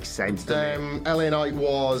 It makes sense to me. LA Knight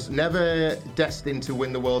was never destined to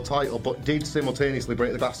win the world title, but did simultaneously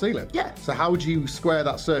break the glass ceiling. Yeah. So how do you square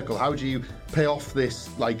that circle? How do you pay off this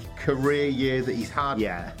career year that he's had?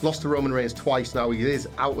 Yeah. Lost to Roman Reigns twice now. He is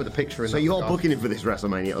out of the picture. So you're booking him for this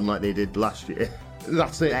WrestleMania, unlike they did last year.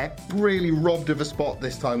 That's it. Really robbed of a spot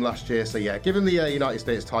this time last year. So yeah, give him the United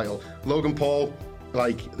States title. Logan Paul,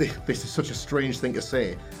 this is such a strange thing to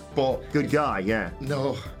say, but Good guy, yeah.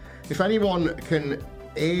 no. If anyone can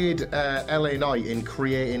aid LA Knight in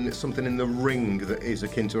creating something in the ring that is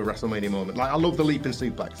akin to a WrestleMania moment, I love the leaping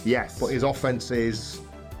suplex. Yes. But his offense is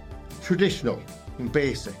traditional and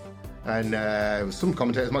basic. And some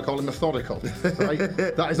commentators might call him methodical. Right?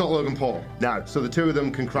 That is not Logan Paul. No. So the two of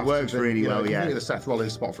them can craft Works something, really well, yeah. The Seth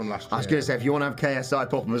Rollins spot from last year. I was going to say, if you want to have KSI,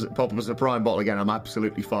 pop them as a prime bottle again. I'm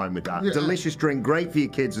absolutely fine with that. Yeah. Delicious drink, great for your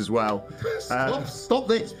kids as well. Stop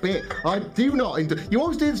this bit. I do not. You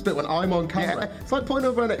always do this bit when I'm on camera. Yeah. It's like pointing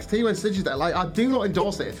over NXT when Sidge is there. I do not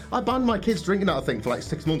endorse it. I banned my kids drinking that thing for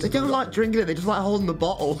 6 months. They don't like drinking it, they just like holding the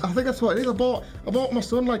bottle. I think that's what it is. I bought my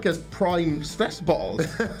son a prime stress bottle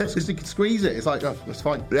because he could squeeze it. It's like, oh, that's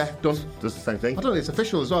fine. Yeah, Done. does the same thing. I don't think it's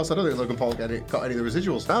official as well, so I don't think Logan Paul got any of the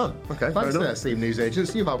residuals. Oh, okay, Thanks fair to enough. Steam News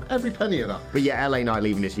Agents, you have every penny of that. But yeah, LA Knight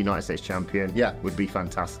leaving as United States champion would be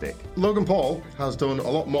fantastic. Logan Paul has done a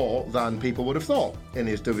lot more than people would have thought in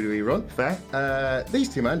his WWE run. Fair. These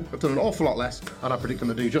two men have done an awful lot less, and I predict them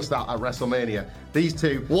to do just that at WrestleMania. These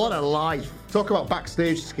two... What a life. Talk about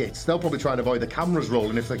backstage skits. They'll probably try and avoid the cameras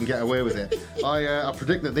rolling if they can get away with it. I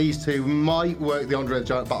predict that these two might work the Andre the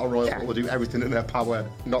Giant Battle Royal, but will do everything in their power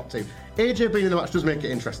not to. AJ being in the match does make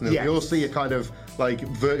it interesting, though. You'll see a kind of, like,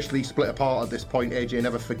 virtually split apart at this point. AJ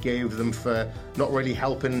never forgave them for not really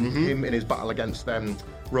helping him in his battle against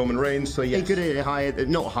Roman Reigns, so yes. He could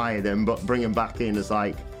not hire them, but bring them back in as,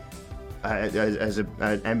 like, as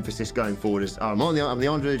an emphasis going forward. As I'm the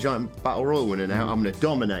Andre the Giant Battle Royal winner now. I'm going to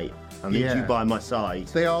dominate. I need you by my side.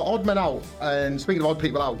 They are odd men out. And speaking of odd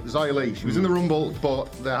people out, Xia Li, she was in the Rumble,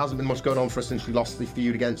 but there hasn't been much going on for her since she lost the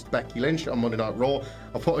feud against Becky Lynch on Monday Night Raw.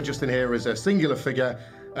 I'll put her just in here as a singular figure.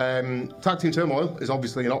 Tag Team Turmoil is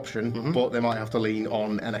obviously an option, but they might have to lean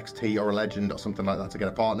on NXT or a Legend or something like that to get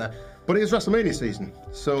a partner. But it is WrestleMania season,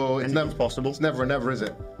 so it's never possible. It's never a never, is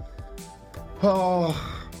it?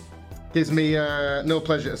 Oh, gives me no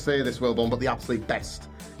pleasure to say this, Wilborn, but the absolute best.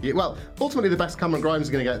 Well, ultimately the best Cameron Grimes is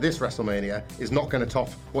going to get at this WrestleMania is not going to top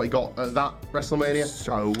what he got at that WrestleMania.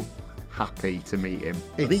 So happy to meet him.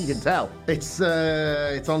 I think you can tell. It's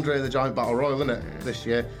Andre the Giant Battle Royal, isn't it, this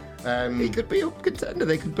year? He could be a contender.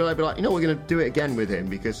 They could be like, we're going to do it again with him,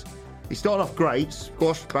 because he started off great,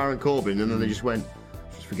 squashed Baron Corbin, and then they just went,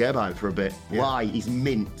 just forget about it for a bit. Yeah. Why? He's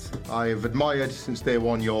mint. I've admired since day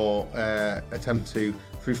one your attempt to,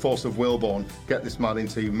 through force of Wilborn, get this man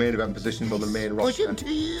into main event positions on the main roster. Push him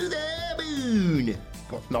to the moon.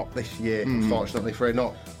 But not this year, unfortunately, afraid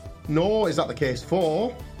not. Nor is that the case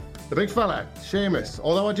for the big fella, Sheamus.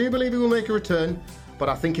 Although I do believe he will make a return, but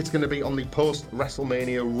I think it's going to be on the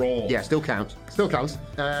post-WrestleMania Raw. Yeah, still counts. Still counts.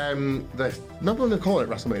 Remember when they call it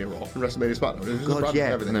WrestleMania Raw and WrestleMania SmackDown? God,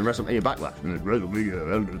 yeah, and then WrestleMania Backlash and then WrestleMania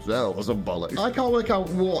Hell in a Cell or some bollocks. I can't work out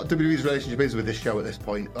what WWE's relationship is with this show at this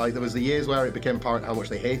point. Like, there was the years where it became apparent how much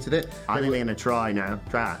they hated it. I think they're going to try,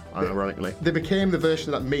 ironically. They became the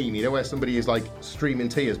version of that meme, you know, where somebody is, like, streaming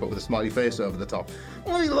tears but with a smiley face over the top.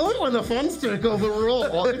 I love when the fans take over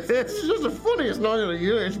Raw. It's just the funniest night of the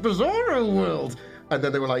year. It's Bizarro World. And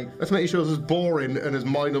then they were like, let's make shows as boring and as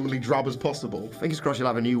mind-numbingly drab as possible. Fingers crossed you'll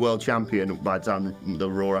have a new world champion by the time the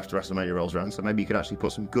Raw after WrestleMania rolls around, so maybe you could actually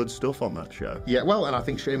put some good stuff on that show. Yeah, well, and I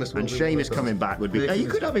think Sheamus will. And Sheamus coming back would be... you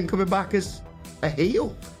could have him coming back as a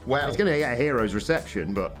heel. Well, he's going to get a hero's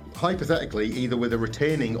reception, but... Hypothetically, either with a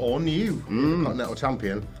retaining or new Continental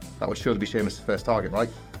Champion, that would surely be Sheamus' first target, right?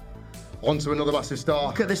 On to another massive star.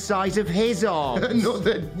 Look at the size of his arms.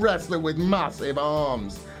 Another wrestler with massive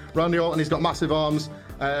arms. Randy Orton, he's got massive arms,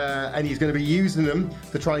 and he's going to be using them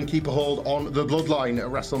to try and keep a hold on the bloodline at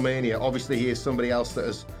WrestleMania. Obviously, he is somebody else that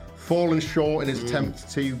has fallen short in his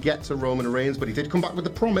attempt to get to Roman Reigns, but he did come back with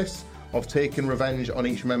the promise of taking revenge on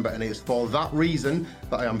each member, and it is for that reason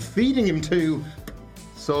that I am feeding him to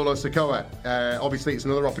Solo Sikoa. Obviously, it's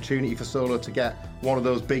another opportunity for Solo to get one of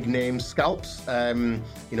those big name scalps. You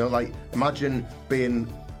know, like, imagine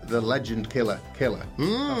being the legend killer.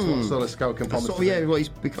 That's what Solo Sikoa can promise. What he's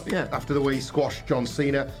become, After the way he squashed John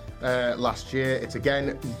Cena last year, it's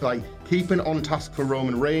again like keeping on task for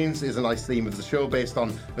Roman Reigns is a nice theme of the show, based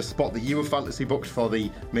on a spot that you have fantasy booked for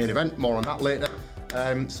the main event. More on that later.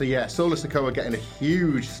 Solo Sikoa getting a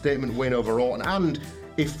huge statement win over Orton, and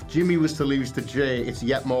if Jimmy was to lose to Jay, it's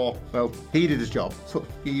yet more, well, he did his job. So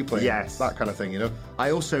you play. Yes. That kind of thing, you know?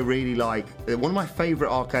 I also really like, one of my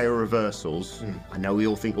favourite RKO reversals, I know we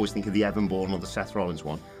always think of the Evan Bourne or the Seth Rollins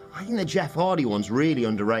one. I think the Jeff Hardy one's really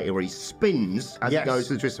underrated, where he spins as he goes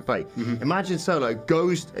to the twist of fate. Imagine Solo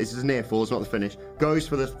goes, this is near fall, it's not the finish, goes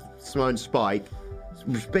for the Simone Spike,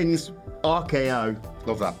 spins, RKO.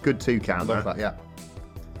 Love that. Good 2 count. Love that, yeah.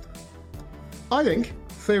 I think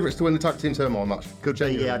favourites to win the Tag Team Turmoil match. Good,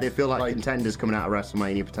 yeah, they feel like contenders coming out of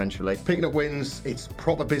WrestleMania potentially. Picking up wins, it's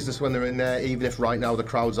proper business when they're in there, even if right now the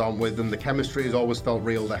crowds aren't with them. The chemistry has always felt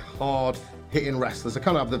real. They're hard-hitting wrestlers. They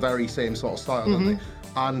kind of have the very same sort of style, don't they?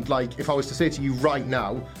 And, like, if I was to say to you right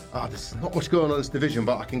now, there's not much going on in this division,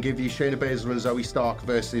 but I can give you Shayna Baszler and Zoe Stark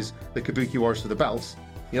versus the Kabuki Warriors for the belts,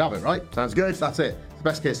 you'd have it, right? Sounds good. That's it. It's the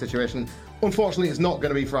best case situation. Unfortunately, it's not going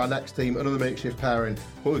to be for our next team, another makeshift pairing.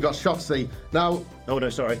 But we've got Shotzi. Now... Oh, no,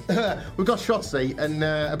 sorry. We've got Shotzi, and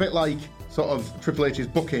a bit like sort of Triple H's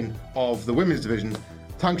booking of the women's division,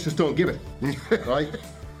 tanks just don't give it, right?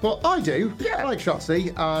 But I do. Yeah. I like Shotzi,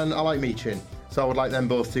 and I like Michin. So I would like them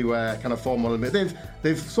both to kind of form one of them.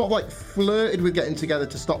 They've sort of like flirted with getting together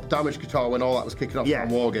to stop Damage Guitar when all that was kicking off on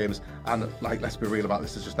War Games. And like, let's be real about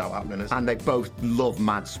this, it's just not happening. And they both love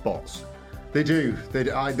mad spots. They do.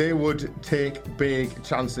 They would take big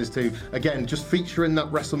chances to, again, just feature in that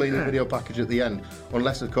WrestleMania video package at the end.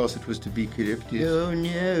 Unless, of course, it was to be corrupted. Oh,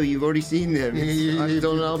 no, you've already seen them. I've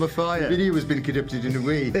done Alba Fire. The video has been corrupted in a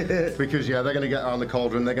way. Because, they're going to get around the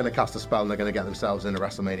cauldron, they're going to cast a spell, and they're going to get themselves in a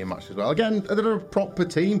WrestleMania match as well. Again, they're a proper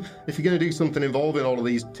team. If you're going to do something involving all of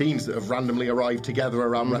these teams that have randomly arrived together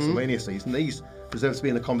around WrestleMania season, these deserve to be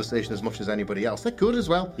in the conversation as much as anybody else. They're good as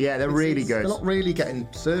well. Yeah, they're really good. They're not really getting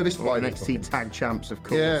serviced by NXT Tag Champs, of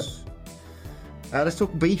course. Yeah. Let's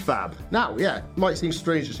talk B-Fab. Now, might seem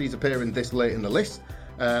strange that she's appearing this late in the list.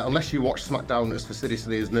 Unless you watch SmackDown as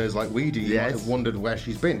fastidiously as nerds like we do, you might have wondered where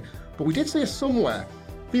she's been. But we did see her somewhere.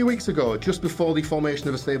 A few weeks ago, just before the formation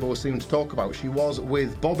of a stable was seen to talk about, she was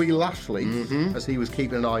with Bobby Lashley as he was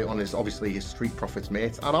keeping an eye on his Street Profits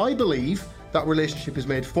mate. And I believe that relationship is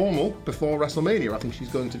made formal before WrestleMania. I think she's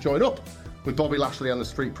going to join up with Bobby Lashley and the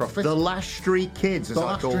Street Profits. The Lash Street Kids, as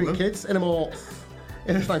I call them. The Lash Street Kids in a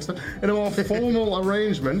more formal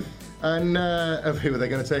arrangement. And who are they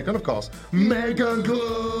going to take on, of course? Mega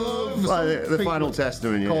Glove! The Final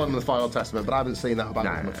Testament, Call them the Final Testament, but I haven't seen that about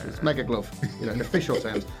as much. It's Mega Glove, in official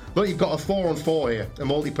terms. Look, you've got a 4-on-4 here, a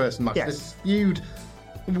multi-person match. Yes. This feud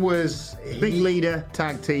was... Big leader,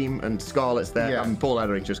 tag team, and Scarlett's there, and Paul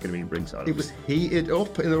Ellerich's just going to be ringside. It was heated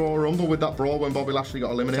up in the Royal Rumble with that brawl when Bobby Lashley got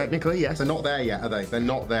eliminated. Technically, yes. They're not there yet, are they? They're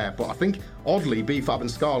not there. But I think, oddly, B-Fab and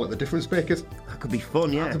Scarlett, the difference makers... That could be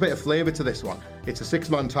fun, Adds a bit of flavour to this one. It's a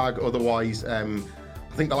 6-man tag, otherwise...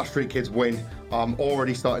 I think the Lash Street Kids win. I'm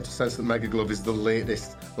already starting to sense that Mega Glove is the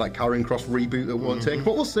latest, Karrion Kross reboot that won't take.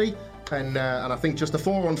 But we'll see. And I think just a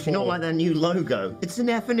 4-on-4... Not like their new logo. It's an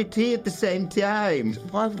F and a T at the same time.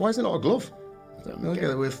 Why is it not a glove? I don't know.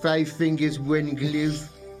 Okay, with 5 fingers, 1 glove.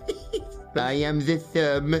 I am the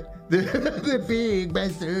thumb. the big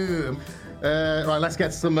best thumb. Right, let's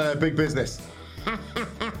get some big business.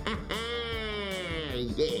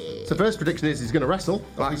 So first prediction is he's going to wrestle,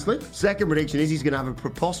 obviously. Second prediction is he's going to have a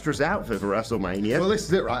preposterous outfit for WrestleMania. Well, this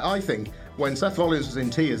is it, right? I think when Seth Rollins was in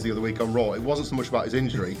tears the other week on Raw, it wasn't so much about his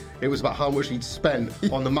injury, it was about how much he'd spent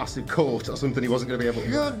on the massive coat or something he wasn't going to be able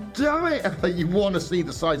to... God damn it! You want to see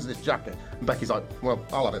the size of this jacket. And Becky's like, well,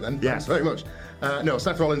 I'll have it then. Yeah. Thanks very much. No,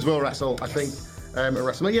 Seth Rollins will wrestle, I think. At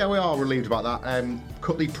WrestleMania. Yeah, we are relieved about that.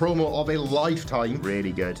 Cut the promo of a lifetime.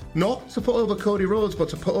 Really good. Not to put over Cody Rhodes, but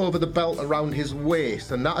to put over the belt around his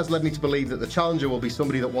waist. And that has led me to believe that the challenger will be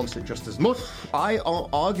somebody that wants it just as much. I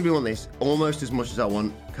arguably want this almost as much as I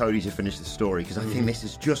want Cody to finish the story, because I think this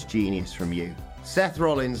is just genius from you. Seth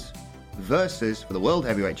Rollins versus, for the World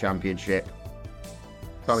Heavyweight Championship,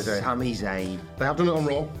 Sami Zayn. They have done it on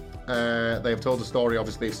Raw. They have told the story,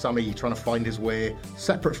 obviously, of Sami trying to find his way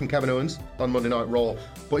separate from Kevin Owens on Monday Night Raw.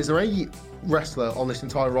 But is there any wrestler on this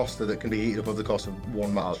entire roster that can be heated up over the course of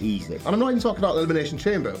one match? Oh, easy. And I'm not even talking about the Elimination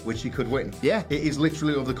Chamber, which he could win. Yeah. It is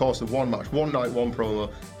literally over the course of one match, one night, one promo.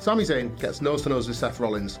 Sami Zayn gets nose to nose with Seth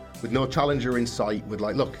Rollins with no challenger in sight, with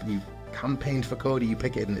look, you campaigned for Cody, you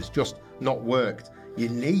pick it, and it's just not worked. Your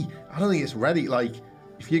knee, I don't think it's ready.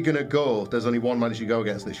 If you're going to go, there's only one man you go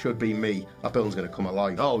against, and it should be me. That building's going to come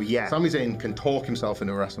alive. Oh, yeah. Sami Zayn can talk himself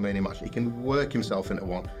into a WrestleMania match. He can work himself into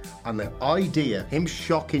one. And the idea... Him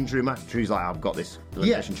shocking Drew McIntyre, he's like, I've got this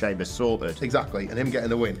Elimination Chamber sorted. Exactly, and him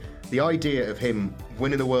getting the win. The idea of him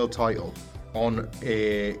winning the world title on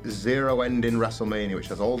a zero-ending WrestleMania, which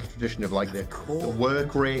has all the tradition of the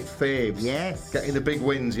work rate faves. Yes. Getting the big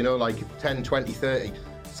wins, 10, 20, 30.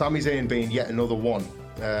 Sami Zayn being yet another one.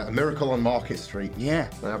 A miracle on Market Street. Yeah.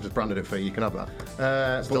 I've just branded it for you. You can have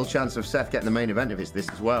that. Still chance of Seth getting the main event if it's this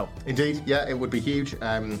as well. Indeed. Yeah, it would be huge.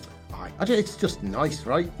 It's just nice,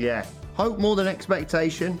 right? Yeah. Hope more than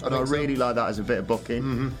expectation. And I really like that as a bit of booking.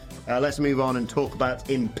 Mm-hmm. Let's move on and talk about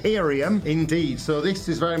Imperium. Indeed. So this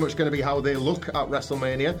is very much going to be how they look at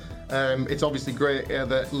WrestleMania. It's obviously great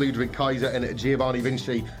that Ludwig Kaiser and Giovanni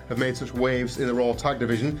Vinci have made such waves in the Raw Tag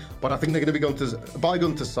Division, but I think they're going to be by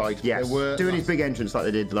Gunther's side. Yes, doing his big entrance like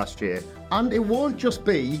they did last year. And it won't just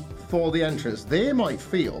be for the entrance. They might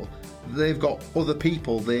feel they've got other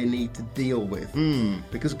people they need to deal with.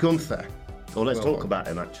 Because Gunther... Well, let's talk about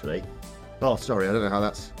him, actually. Oh, sorry, I don't know how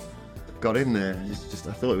that's got in there. Just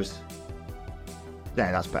I thought it was...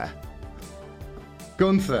 Yeah, that's better.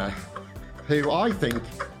 Gunther, who I think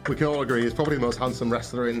we can all agree is probably the most handsome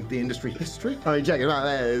wrestler in the industry history. I mean, check him out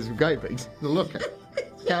there. There's some great pics. Look at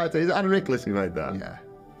character. Is it Adam Nicholas who made that?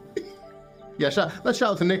 Yeah. Yeah, let's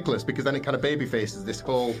shout out to Nicholas, because then it kind of babyfaces this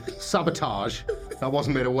whole sabotage I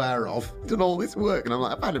wasn't made aware of. Done all this work, and I'm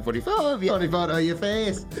like, I've had a funny photo of you. Funny photo of your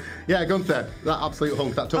face. Yeah, Gunther, that absolute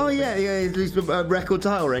hunk. That took he's a record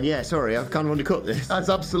title reign. Yeah, sorry, I've kind of undercut this. That's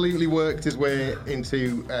absolutely worked his way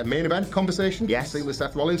into main event conversation. Yes. With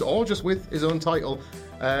Seth Rollins, or just with his own title.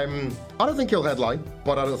 I don't think he'll headline,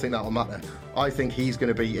 but I don't think that'll matter. I think he's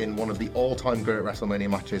going to be in one of the all-time great WrestleMania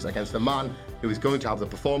matches against a man who is going to have the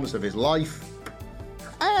performance of his life.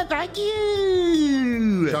 Thank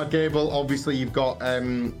you! Chad Gable, obviously you've got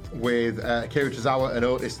with Akira Tozawa and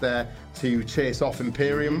Otis there to chase off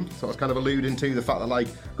Imperium. So I was kind of alluding to the fact that, like,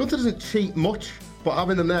 Gunther doesn't cheat much, but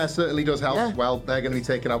having them there certainly does help. Yeah. Well, they're going to be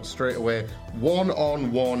taken out straight away.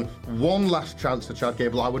 One-on-one, one last chance for Chad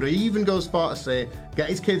Gable. I would even go as far as say, get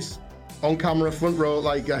his kids on camera, front row,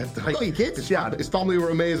 like your kids, Chad. His family were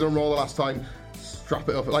amazing on Raw the last time. Strip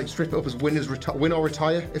it up as win or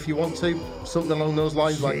retire if you want to. Something along those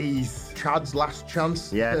lines. Jeez. Like Chad's last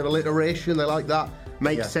chance. Yeah. Bit of alliteration, they like that.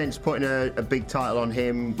 Makes sense putting a big title on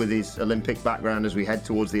him with his Olympic background as we head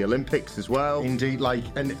towards the Olympics as well. Indeed,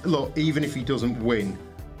 and look, even if he doesn't win,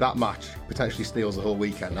 that match potentially steals the whole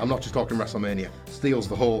weekend. I'm not just talking WrestleMania. Steals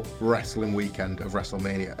the whole wrestling weekend of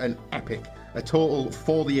WrestleMania. An epic, a total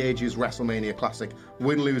for the ages WrestleMania classic.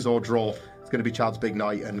 Win, lose or draw. It's going to be Chad's big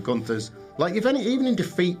night, and Gunther's, even in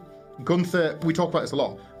defeat, Gunther, we talk about this a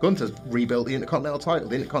lot, Gunther's rebuilt the Intercontinental title.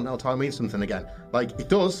 The Intercontinental title means something again. It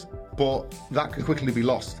does, but that can quickly be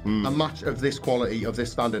lost. A match of this quality, of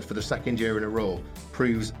this standard, for the second year in a row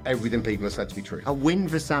proves everything people have said to be true. A win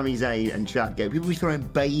for Sami Zayn and Chad Gable. People will be throwing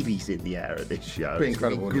babies in the air at this show. Be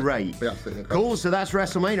incredible. It's great. Be absolutely incredible. Cool, so that's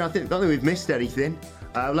WrestleMania. I don't think we've missed anything.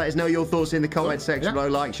 Let us know your thoughts in the comment section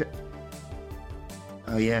below.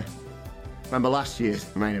 Oh, yeah. Remember last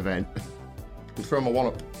year's main event? I'm throwing my one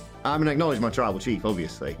up. I'm going to acknowledge my tribal chief,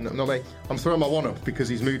 obviously. No, mate. I'm throwing my one up because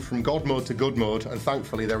he's moved from God mode to good mode, and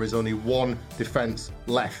thankfully there is only one defence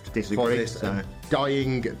left for this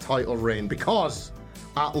dying title reign. Because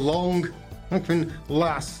at long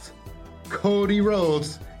last, Cody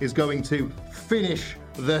Rhodes is going to finish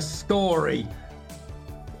the story.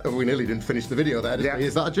 Oh, we nearly didn't finish the video there, did we?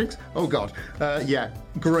 Is that a jinx? Oh, God.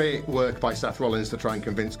 Great work by Seth Rollins to try and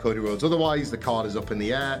convince Cody Rhodes. Otherwise, the card is up in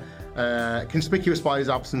the air. Conspicuous by his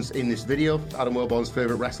absence in this video, Adam Wilborn's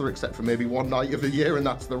favourite wrestler, except for maybe one night of the year, and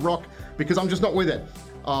that's The Rock, because I'm just not with it.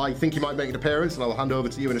 I think he might make an appearance, and I'll hand over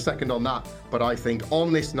to you in a second on that, but I think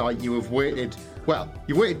on this night you have waited,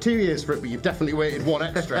 you've waited 2 years for it, but you've definitely waited one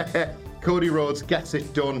extra. Cody Rhodes gets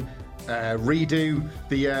it done. Redo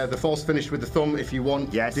the false finish with the thumb if you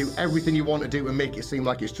want. Yes. Do everything you want to do and make it seem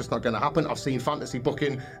like it's just not going to happen. I've seen fantasy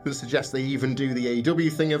booking that suggests they even do the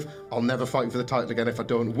AEW thing of, I'll never fight for the title again if I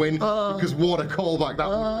don't win. Because what a callback that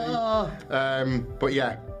would be. But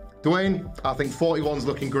yeah, Dwayne, I think 41's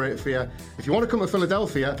looking great for you. If you want to come to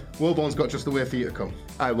Philadelphia, Wilborn's got just the way for you to come.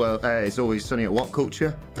 It's always sunny at What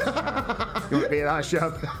Culture. You want to be at that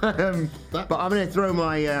show? But I'm going to throw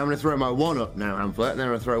my one up now, Hamlet, and then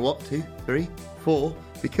I'm going to throw 2, 3, 4,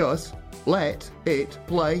 because let it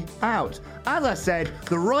play out. As I said,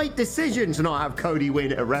 the right decision to not have Cody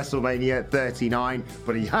win at WrestleMania 39,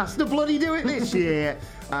 but he has to bloody do it this year.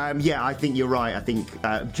 I think you're right. I think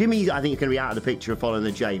Jimmy, is going to be out of the picture following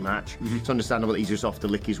the J match. It's understandable that he's just off to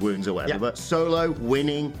lick his wounds or whatever. But Solo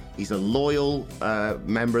winning, he's a loyal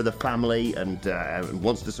member of the family and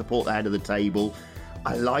wants to support the head of the table.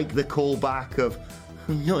 I like the callback of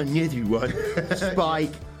not another one.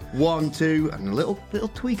 Spike, 1, 2, and a little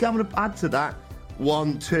tweak I'm going to add to that.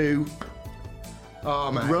 1, 2.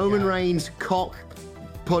 Oh man! Roman Reigns cock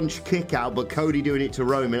punch kick out, but Cody doing it to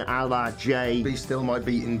Roman a la Jay. He still might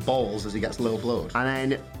be in balls as he gets low blowed.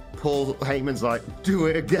 And then Paul Heyman's like, do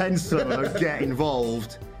it again, son, get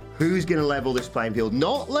involved. Who's going to level this playing field?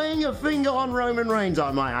 Not laying a finger on Roman Reigns,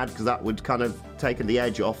 I might add, because that would kind of take the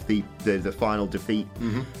edge off the final defeat.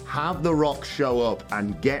 Have The Rock show up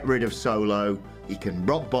and get rid of Solo. He can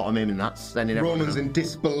rock bottom him, and that's sending everyone Roman's up. in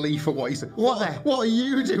disbelief at what he said. What are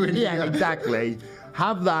you doing here? Yeah, exactly.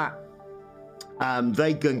 Have that.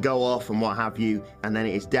 They can go off and what have you, and then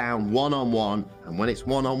it is down one-on-one, and when it's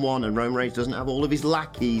one-on-one and Roman Reigns doesn't have all of his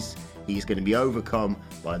lackeys, he's going to be overcome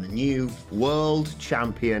by the new world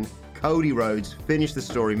champion, Cody Rhodes. Finish the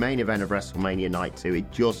story, main event of WrestleMania Night 2.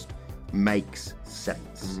 It just makes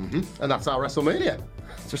sense. And that's our WrestleMania.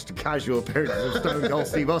 Just a casual appearance of Stone Cold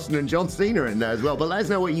Steve Austin and John Cena in there as well. But let us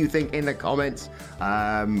know what you think in the comments.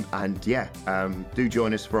 Do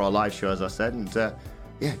join us for our live show, as I said. And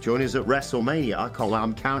join us at WrestleMania. I can't wait.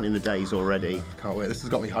 I'm counting the days already. Can't wait. This has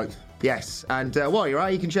got me hyped. Yes. And while you're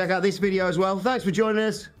out, you can check out this video as well. Thanks for joining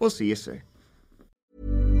us. We'll see you soon.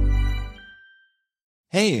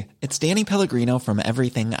 Hey, it's Danny Pellegrino from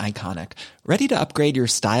Everything Iconic. Ready to upgrade your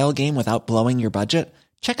style game without blowing your budget?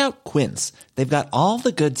 Check out Quince. They've got all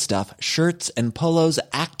the good stuff, shirts and polos,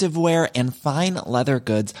 activewear, and fine leather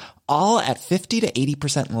goods, all at 50 to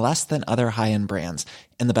 80% less than other high-end brands.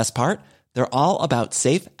 And the best part? They're all about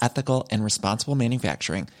safe, ethical, and responsible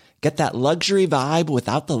manufacturing. Get that luxury vibe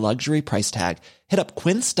without the luxury price tag. Hit up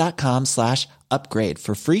quince.com/upgrade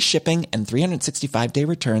for free shipping and 365-day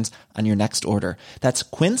returns on your next order. That's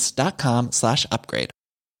quince.com/upgrade.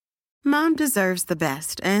 Mom deserves the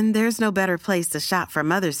best, and there's no better place to shop for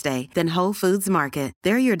Mother's Day than Whole Foods Market.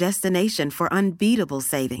 They're your destination for unbeatable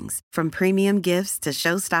savings, from premium gifts to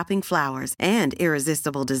show-stopping flowers and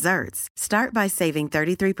irresistible desserts. Start by saving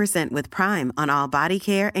 33% with Prime on all body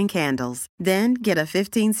care and candles. Then get a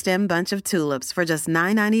 15-stem bunch of tulips for just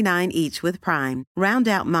 $9.99 each with Prime. Round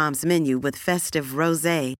out Mom's menu with festive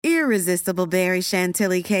rosé, irresistible berry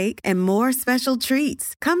chantilly cake, and more special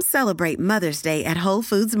treats. Come celebrate Mother's Day at Whole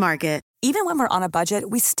Foods Market. Even when we're on a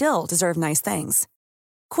budget, we still deserve nice things.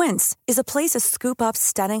 Quince is a place to scoop up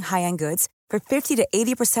stunning high-end goods for 50 to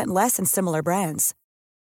 80% less than similar brands.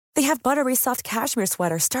 They have buttery soft cashmere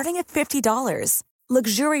sweaters starting at $50,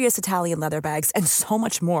 luxurious Italian leather bags, and so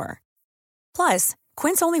much more. Plus,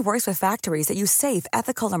 Quince only works with factories that use safe,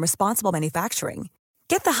 ethical, and responsible manufacturing.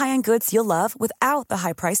 Get the high-end goods you'll love without the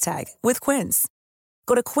high price tag with Quince.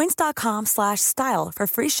 Go to quince.com/style for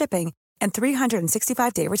free shipping and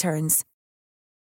 365-day returns.